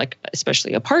people, like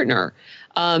especially a partner.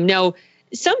 Now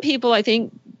some people, I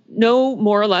think, know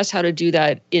more or less how to do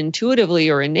that intuitively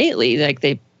or innately. Like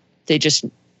they just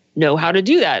know how to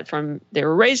do that they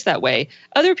were raised that way.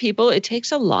 Other people, it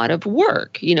takes a lot of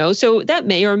work, so that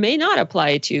may or may not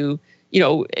apply to,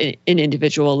 an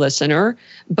individual listener,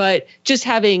 but just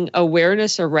having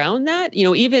awareness around that,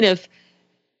 even if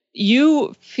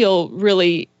you feel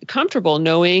really comfortable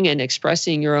knowing and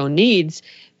expressing your own needs,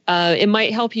 it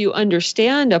might help you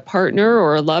understand a partner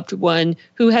or a loved one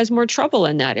who has more trouble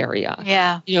in that area.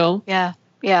 Yeah. Yeah.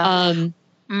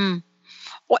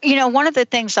 Well, one of the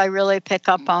things I really pick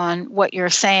up on what you're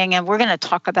saying, and we're going to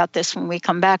talk about this when we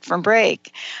come back from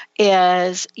break,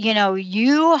 is,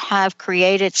 you have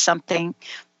created something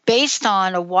based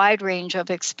on a wide range of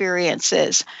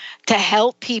experiences to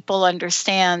help people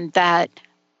understand that,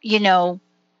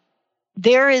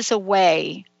 there is a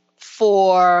way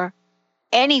for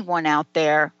anyone out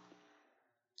there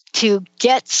to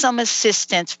get some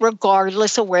assistance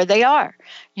regardless of where they are.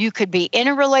 You could be in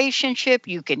a relationship,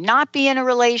 you could not be in a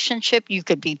relationship, you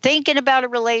could be thinking about a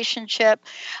relationship.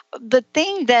 The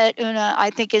thing that, Una, I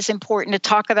think is important to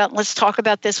talk about, and let's talk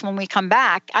about this when we come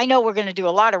back. I know we're going to do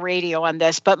a lot of radio on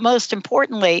this, but most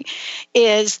importantly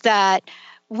is that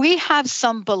we have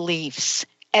some beliefs,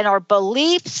 and our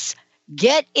beliefs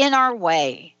get in our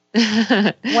way.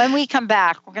 When we come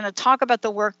back, we're going to talk about the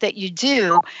work that you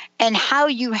do and how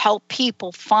you help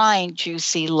people find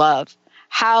juicy love,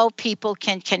 how people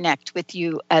can connect with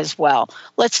you as well.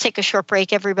 Let's take a short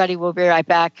break, everybody. We'll be right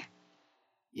back.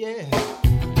 Yeah.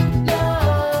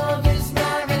 Love is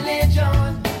my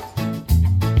religion.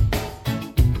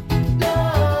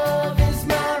 Love is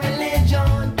my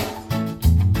religion.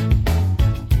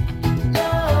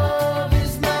 Love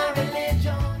is my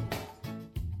religion.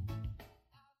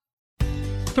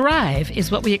 Thrive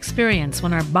is what we experience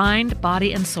when our mind,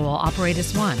 body, and soul operate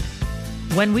as one.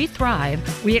 When we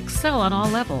thrive, we excel on all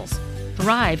levels.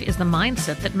 Thrive is the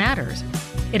mindset that matters.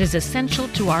 It is essential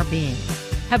to our being.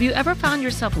 Have you ever found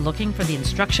yourself looking for the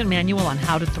instruction manual on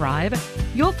how to thrive?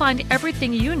 You'll find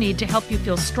everything you need to help you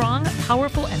feel strong,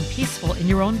 powerful, and peaceful in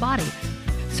your own body.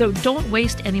 So don't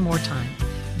waste any more time.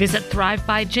 Visit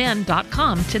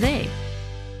thrivebyjen.com today.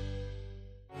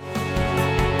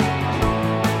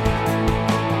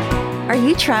 Are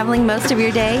you traveling most of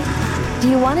your day? Do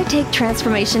you want to take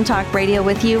Transformation Talk Radio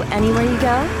with you anywhere you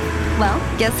go? Well,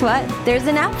 guess what? There's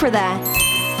an app for that.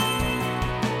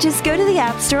 Just go to the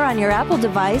App Store on your Apple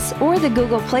device or the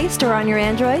Google Play Store on your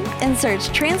Android and search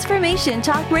Transformation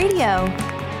Talk Radio.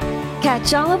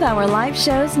 Catch all of our live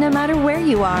shows no matter where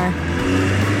you are.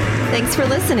 Thanks for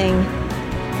listening.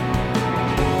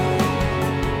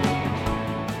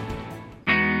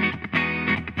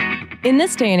 In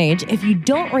this day and age, if you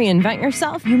don't reinvent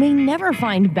yourself, you may never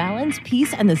find balance,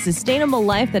 peace, and the sustainable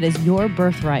life that is your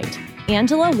birthright.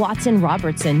 Angela Watson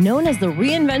Robertson, known as the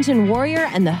Reinvention Warrior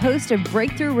and the host of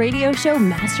breakthrough radio show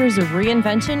Masters of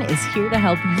Reinvention, is here to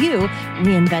help you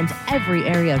reinvent every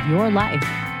area of your life.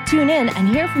 Tune in and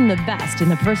hear from the best in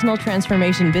the personal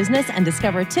transformation business and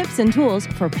discover tips and tools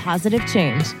for positive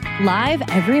change. Live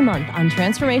every month on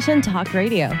Transformation Talk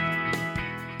Radio.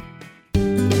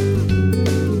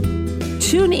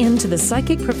 Tune in to the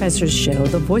Psychic Professors Show,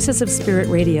 The Voices of Spirit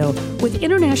Radio, with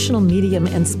international medium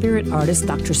and spirit artist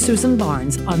Dr. Susan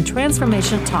Barnes on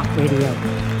Transformation Talk Radio,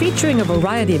 featuring a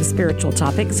variety of spiritual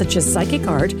topics such as psychic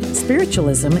art,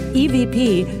 spiritualism,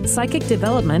 EVP, psychic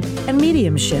development, and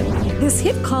mediumship. This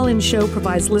hit call-in show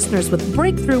provides listeners with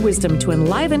breakthrough wisdom to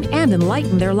enliven and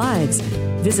enlighten their lives.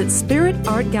 Visit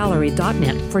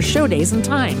spiritartgallery.net for show days and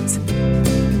times.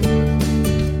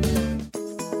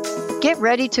 Get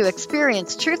ready to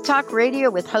experience Truth Talk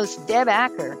Radio with host Deb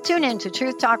Acker. Tune in to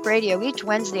Truth Talk Radio each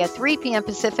Wednesday at 3 p.m.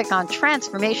 Pacific on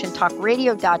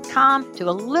TransformationTalkRadio.com to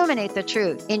illuminate the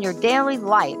truth in your daily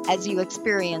life as you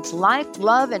experience life,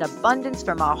 love, and abundance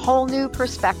from a whole new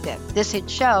perspective. This hit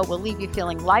show will leave you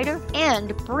feeling lighter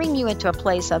and bring you into a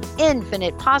place of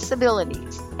infinite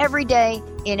possibilities every day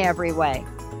in every way.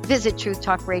 Visit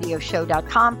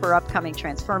TruthTalkRadioshow.com for upcoming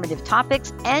transformative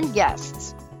topics and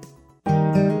guests.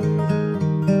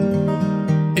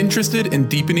 Interested in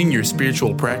deepening your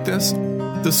spiritual practice?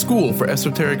 The School for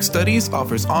Esoteric Studies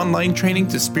offers online training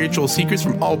to spiritual seekers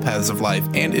from all paths of life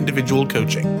and individual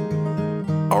coaching.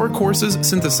 Our courses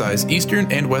synthesize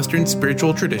Eastern and Western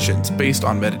spiritual traditions based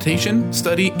on meditation,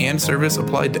 study, and service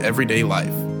applied to everyday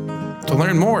life. To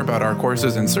learn more about our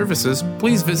courses and services,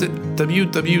 please visit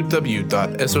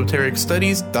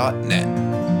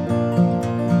www.esotericstudies.net.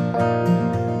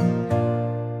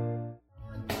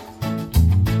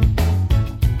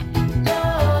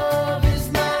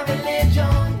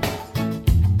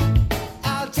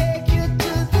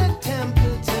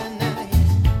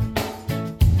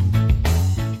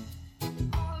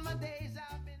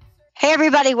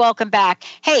 Everybody, welcome back.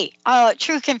 Hey,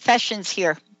 True Confessions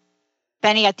here.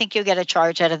 Benny, I think you'll get a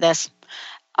charge out of this.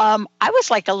 I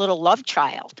was like a little love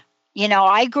child. You know,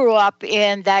 I grew up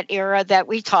in that era that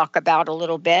we talk about a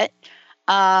little bit.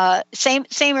 Same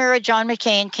era John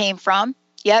McCain came from.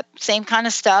 Yep, same kind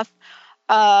of stuff.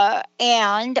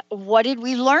 And what did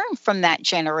we learn from that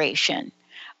generation?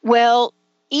 Well,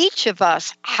 each of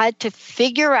us had to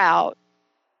figure out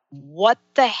what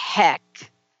the heck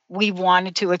we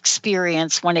wanted to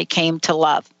experience when it came to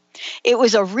love. It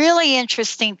was a really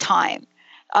interesting time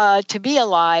to be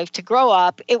alive, to grow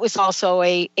up. It was also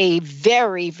a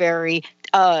very, very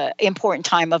important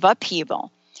time of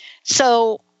upheaval.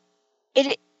 So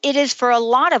it is for a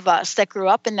lot of us that grew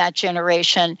up in that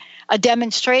generation, a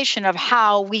demonstration of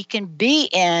how we can be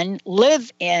in,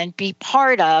 live in, be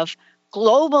part of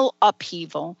global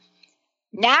upheaval,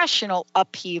 national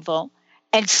upheaval,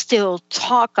 and still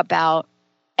talk about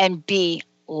and be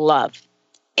love.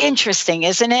 Interesting,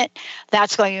 isn't it?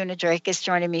 That's why Una Drake is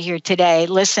joining me here today.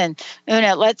 Listen,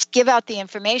 Una, let's give out the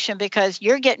information because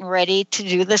you're getting ready to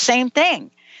do the same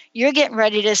thing. You're getting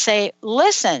ready to say,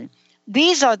 listen,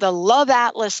 these are the Love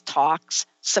Atlas talks,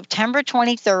 September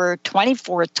 23rd,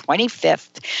 24th,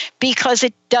 25th, because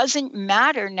it doesn't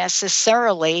matter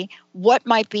necessarily what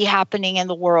might be happening in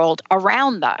the world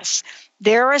around us.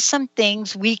 There are some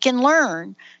things we can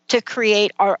learn to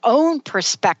create our own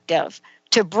perspective,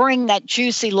 to bring that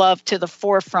juicy love to the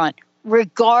forefront,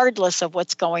 regardless of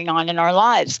what's going on in our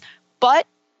lives. But,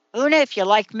 Una, if you're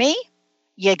like me,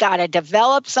 you got to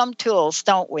develop some tools,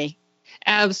 don't we?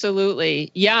 Absolutely.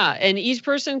 Yeah. And each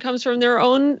person comes from their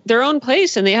own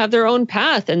place and they have their own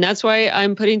path. And that's why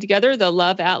I'm putting together the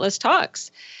Love Atlas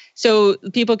Talks. So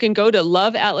people can go to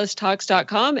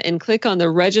loveatlastalks.com and click on the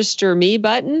Register Me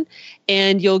button,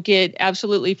 and you'll get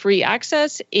absolutely free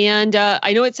access. And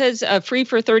I know it says free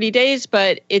for 30 days,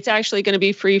 but it's actually going to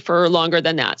be free for longer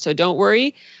than that. So don't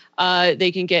worry.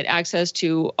 They can get access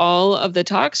to all of the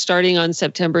talks starting on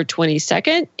September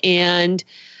 22nd. And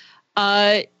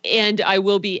I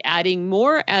will be adding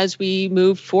more as we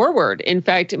move forward. In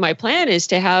fact, my plan is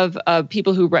to have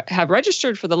people who have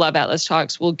registered for the Love Atlas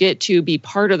Talks will get to be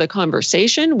part of the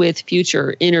conversation with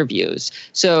future interviews.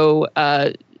 So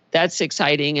that's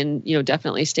exciting, and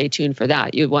definitely stay tuned for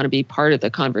that. You want to be part of the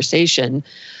conversation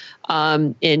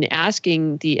in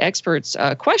asking the experts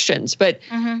questions. But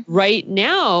right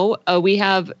now we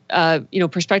have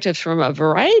perspectives from a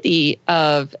variety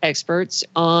of experts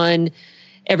on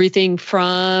everything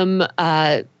from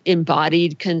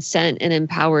embodied consent and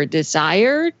empowered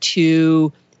desire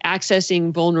to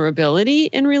accessing vulnerability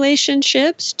in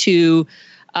relationships to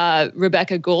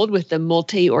Rebecca Gold with the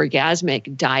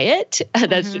multi-orgasmic diet.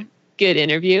 That's a good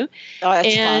interview. Oh,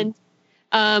 that's fun.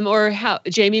 Or how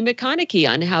Jamie McConaughey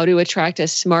on how to attract a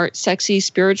smart, sexy,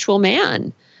 spiritual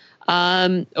man.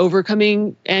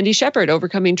 Overcoming Andy Shepard,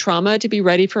 overcoming trauma to be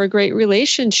ready for a great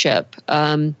relationship.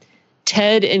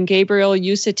 Ted and Gabriel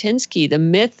Usatinsky, the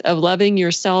myth of loving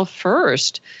yourself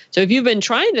first. So if you've been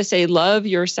trying to say love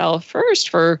yourself first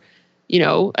for,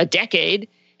 a decade,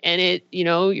 and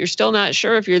you're still not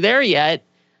sure if you're there yet,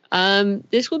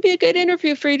 this will be a good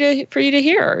interview for you to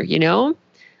hear.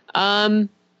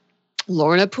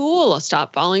 Lorna Poole,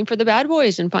 Stop Falling for the Bad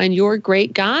Boys and Find Your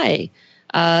Great Guy.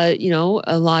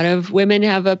 A lot of women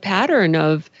have a pattern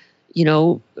of,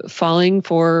 falling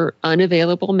for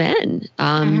unavailable men.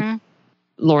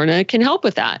 Lorna can help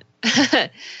with that.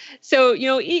 So,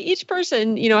 each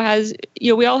person, has,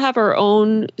 we all have our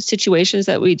own situations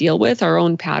that we deal with, our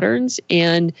own patterns.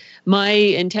 And my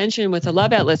intention with the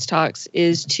Love Atlas Talks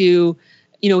is to,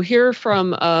 hear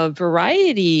from a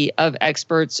variety of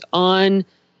experts on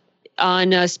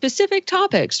specific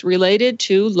topics related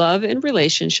to love and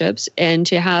relationships, and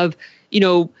to have,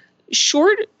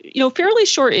 short, fairly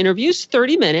short interviews,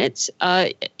 30 minutes,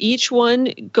 each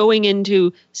one going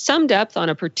into some depth on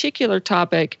a particular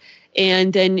topic.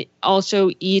 And then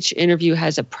also each interview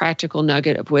has a practical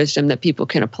nugget of wisdom that people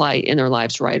can apply in their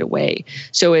lives right away.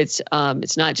 So it's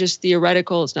not just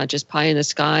theoretical. It's not just pie in the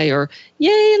sky or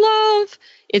yay, love.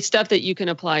 It's stuff that you can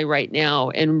apply right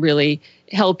now and really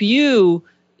help you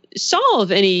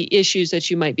solve any issues that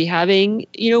you might be having,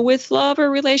 with love or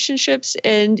relationships,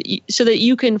 and so that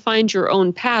you can find your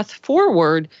own path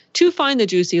forward to find the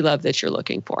juicy love that you're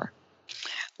looking for.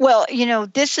 Well,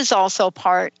 this is also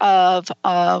part of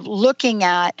looking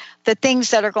at the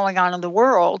things that are going on in the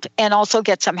world and also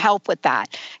get some help with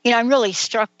that. I'm really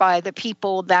struck by the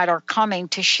people that are coming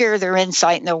to share their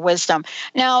insight and their wisdom.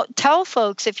 Now, tell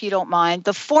folks, if you don't mind,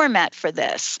 the format for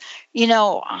this.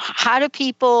 How do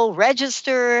people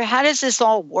register? How does this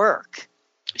all work?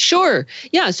 Sure.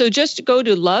 Yeah. So just go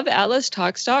to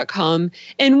loveatlastalks.com.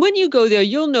 And when you go there,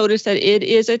 you'll notice that it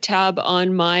is a tab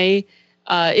on my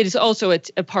it is also a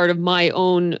part of my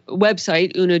own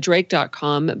website,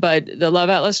 unadrake.com. But the Love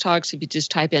Atlas Talks, if you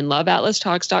just type in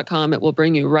loveatlastalks.com, it will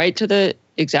bring you right to the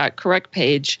exact correct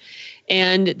page.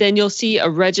 And then you'll see a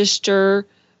register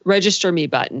me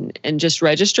button, and just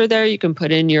register there. You can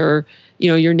put in your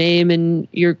name and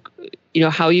your,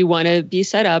 how you want to be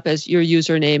set up as your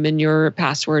username and your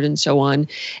password and so on.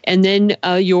 And then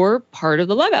you're part of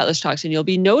the Love Atlas Talks, and you'll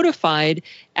be notified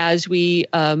as we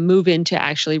move into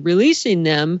actually releasing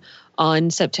them on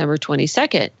September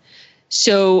 22nd.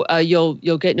 So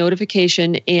you'll get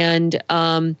notification, and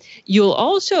you'll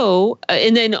also,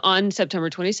 and then on September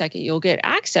 22nd, you'll get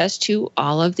access to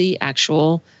all of the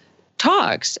actual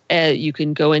talks. You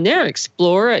can go in there,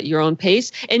 explore at your own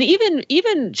pace. And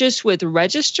even just with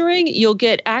registering, you'll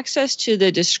get access to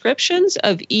the descriptions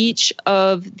of each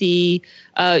of the,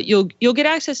 you'll get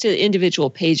access to the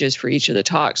individual pages for each of the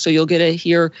talks. So you'll get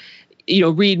to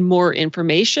read more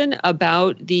information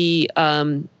about the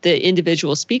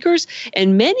individual speakers.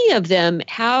 And many of them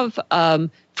have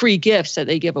free gifts that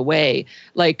they give away.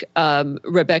 Like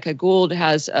Rebecca Gould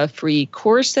has a free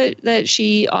course that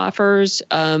she offers.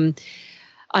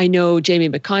 I know Jamie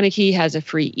McConaughey has a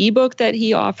free ebook that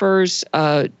he offers.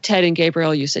 Ted and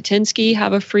Gabrielle Usatinsky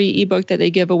have a free ebook that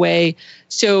they give away.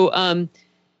 So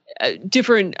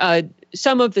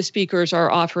some of the speakers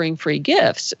are offering free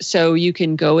gifts. So you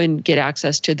can go and get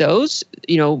access to those,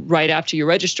 right after you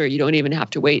register. You don't even have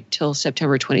to wait till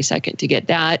September 22nd to get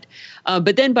that.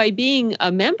 But then by being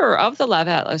a member of the Love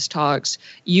Atlas Talks,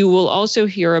 you will also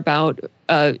hear about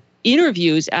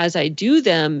interviews as I do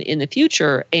them in the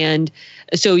future. And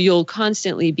so you'll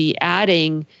constantly be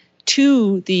adding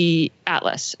to the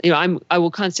Atlas. I will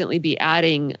constantly be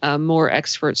adding more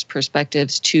experts'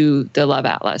 perspectives to the Love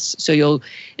Atlas. So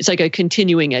it's like a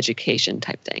continuing education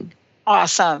type thing.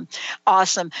 Awesome.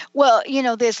 Well,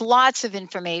 there's lots of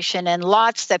information and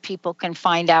lots that people can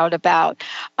find out about.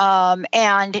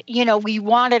 And we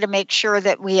wanted to make sure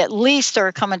that we at least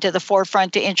are coming to the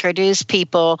forefront to introduce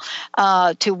people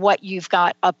to what you've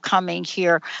got upcoming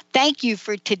here. Thank you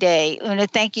for today, Una.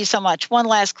 Thank you so much. One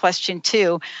last question,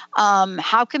 too.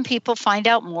 How can people find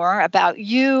out more about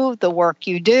you, the work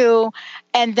you do?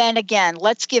 And then again,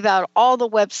 let's give out all the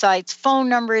websites, phone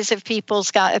numbers if people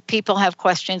have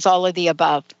questions, all of the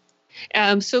above.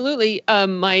 Absolutely.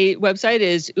 My website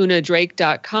is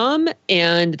unadrake.com,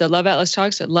 and the Love Atlas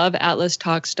Talks at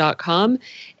loveatlastalks.com.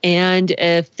 And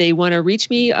if they want to reach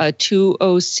me,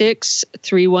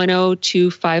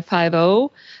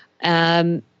 206-310-2550.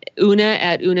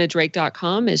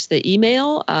 Una@unadrake.com is the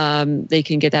email. They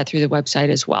can get that through the website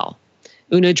as well.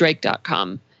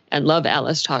 unadrake.com. and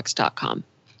loveatlastalks.com.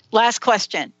 Last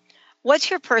question. What's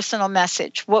your personal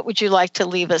message? What would you like to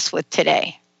leave us with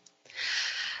today?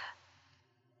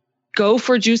 Go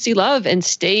for juicy love and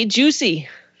stay juicy.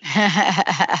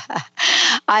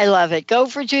 I love it. Go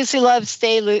for juicy love.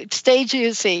 Stay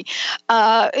juicy.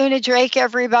 Una Drake,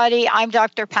 everybody. I'm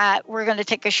Dr. Pat. We're going to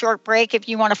take a short break. If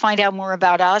you want to find out more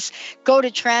about us, go to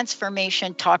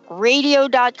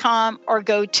transformationtalkradio.com or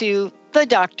go to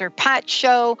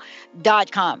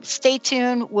thedrpatshow.com. Stay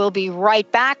tuned. We'll be right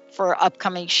back for our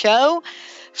upcoming show,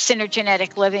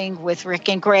 Synergenetic Living with Rick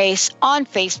and Grace, on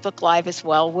Facebook Live as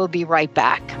well. We'll be right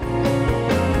back.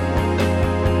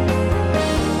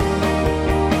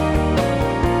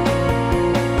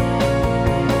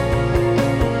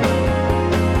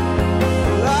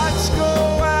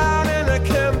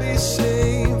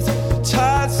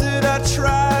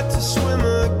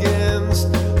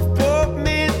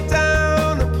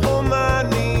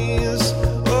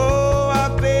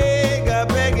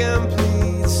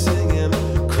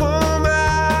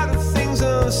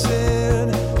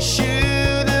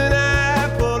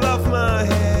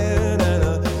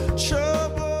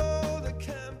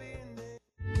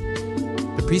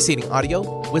 The preceding audio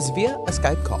was via a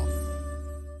Skype call.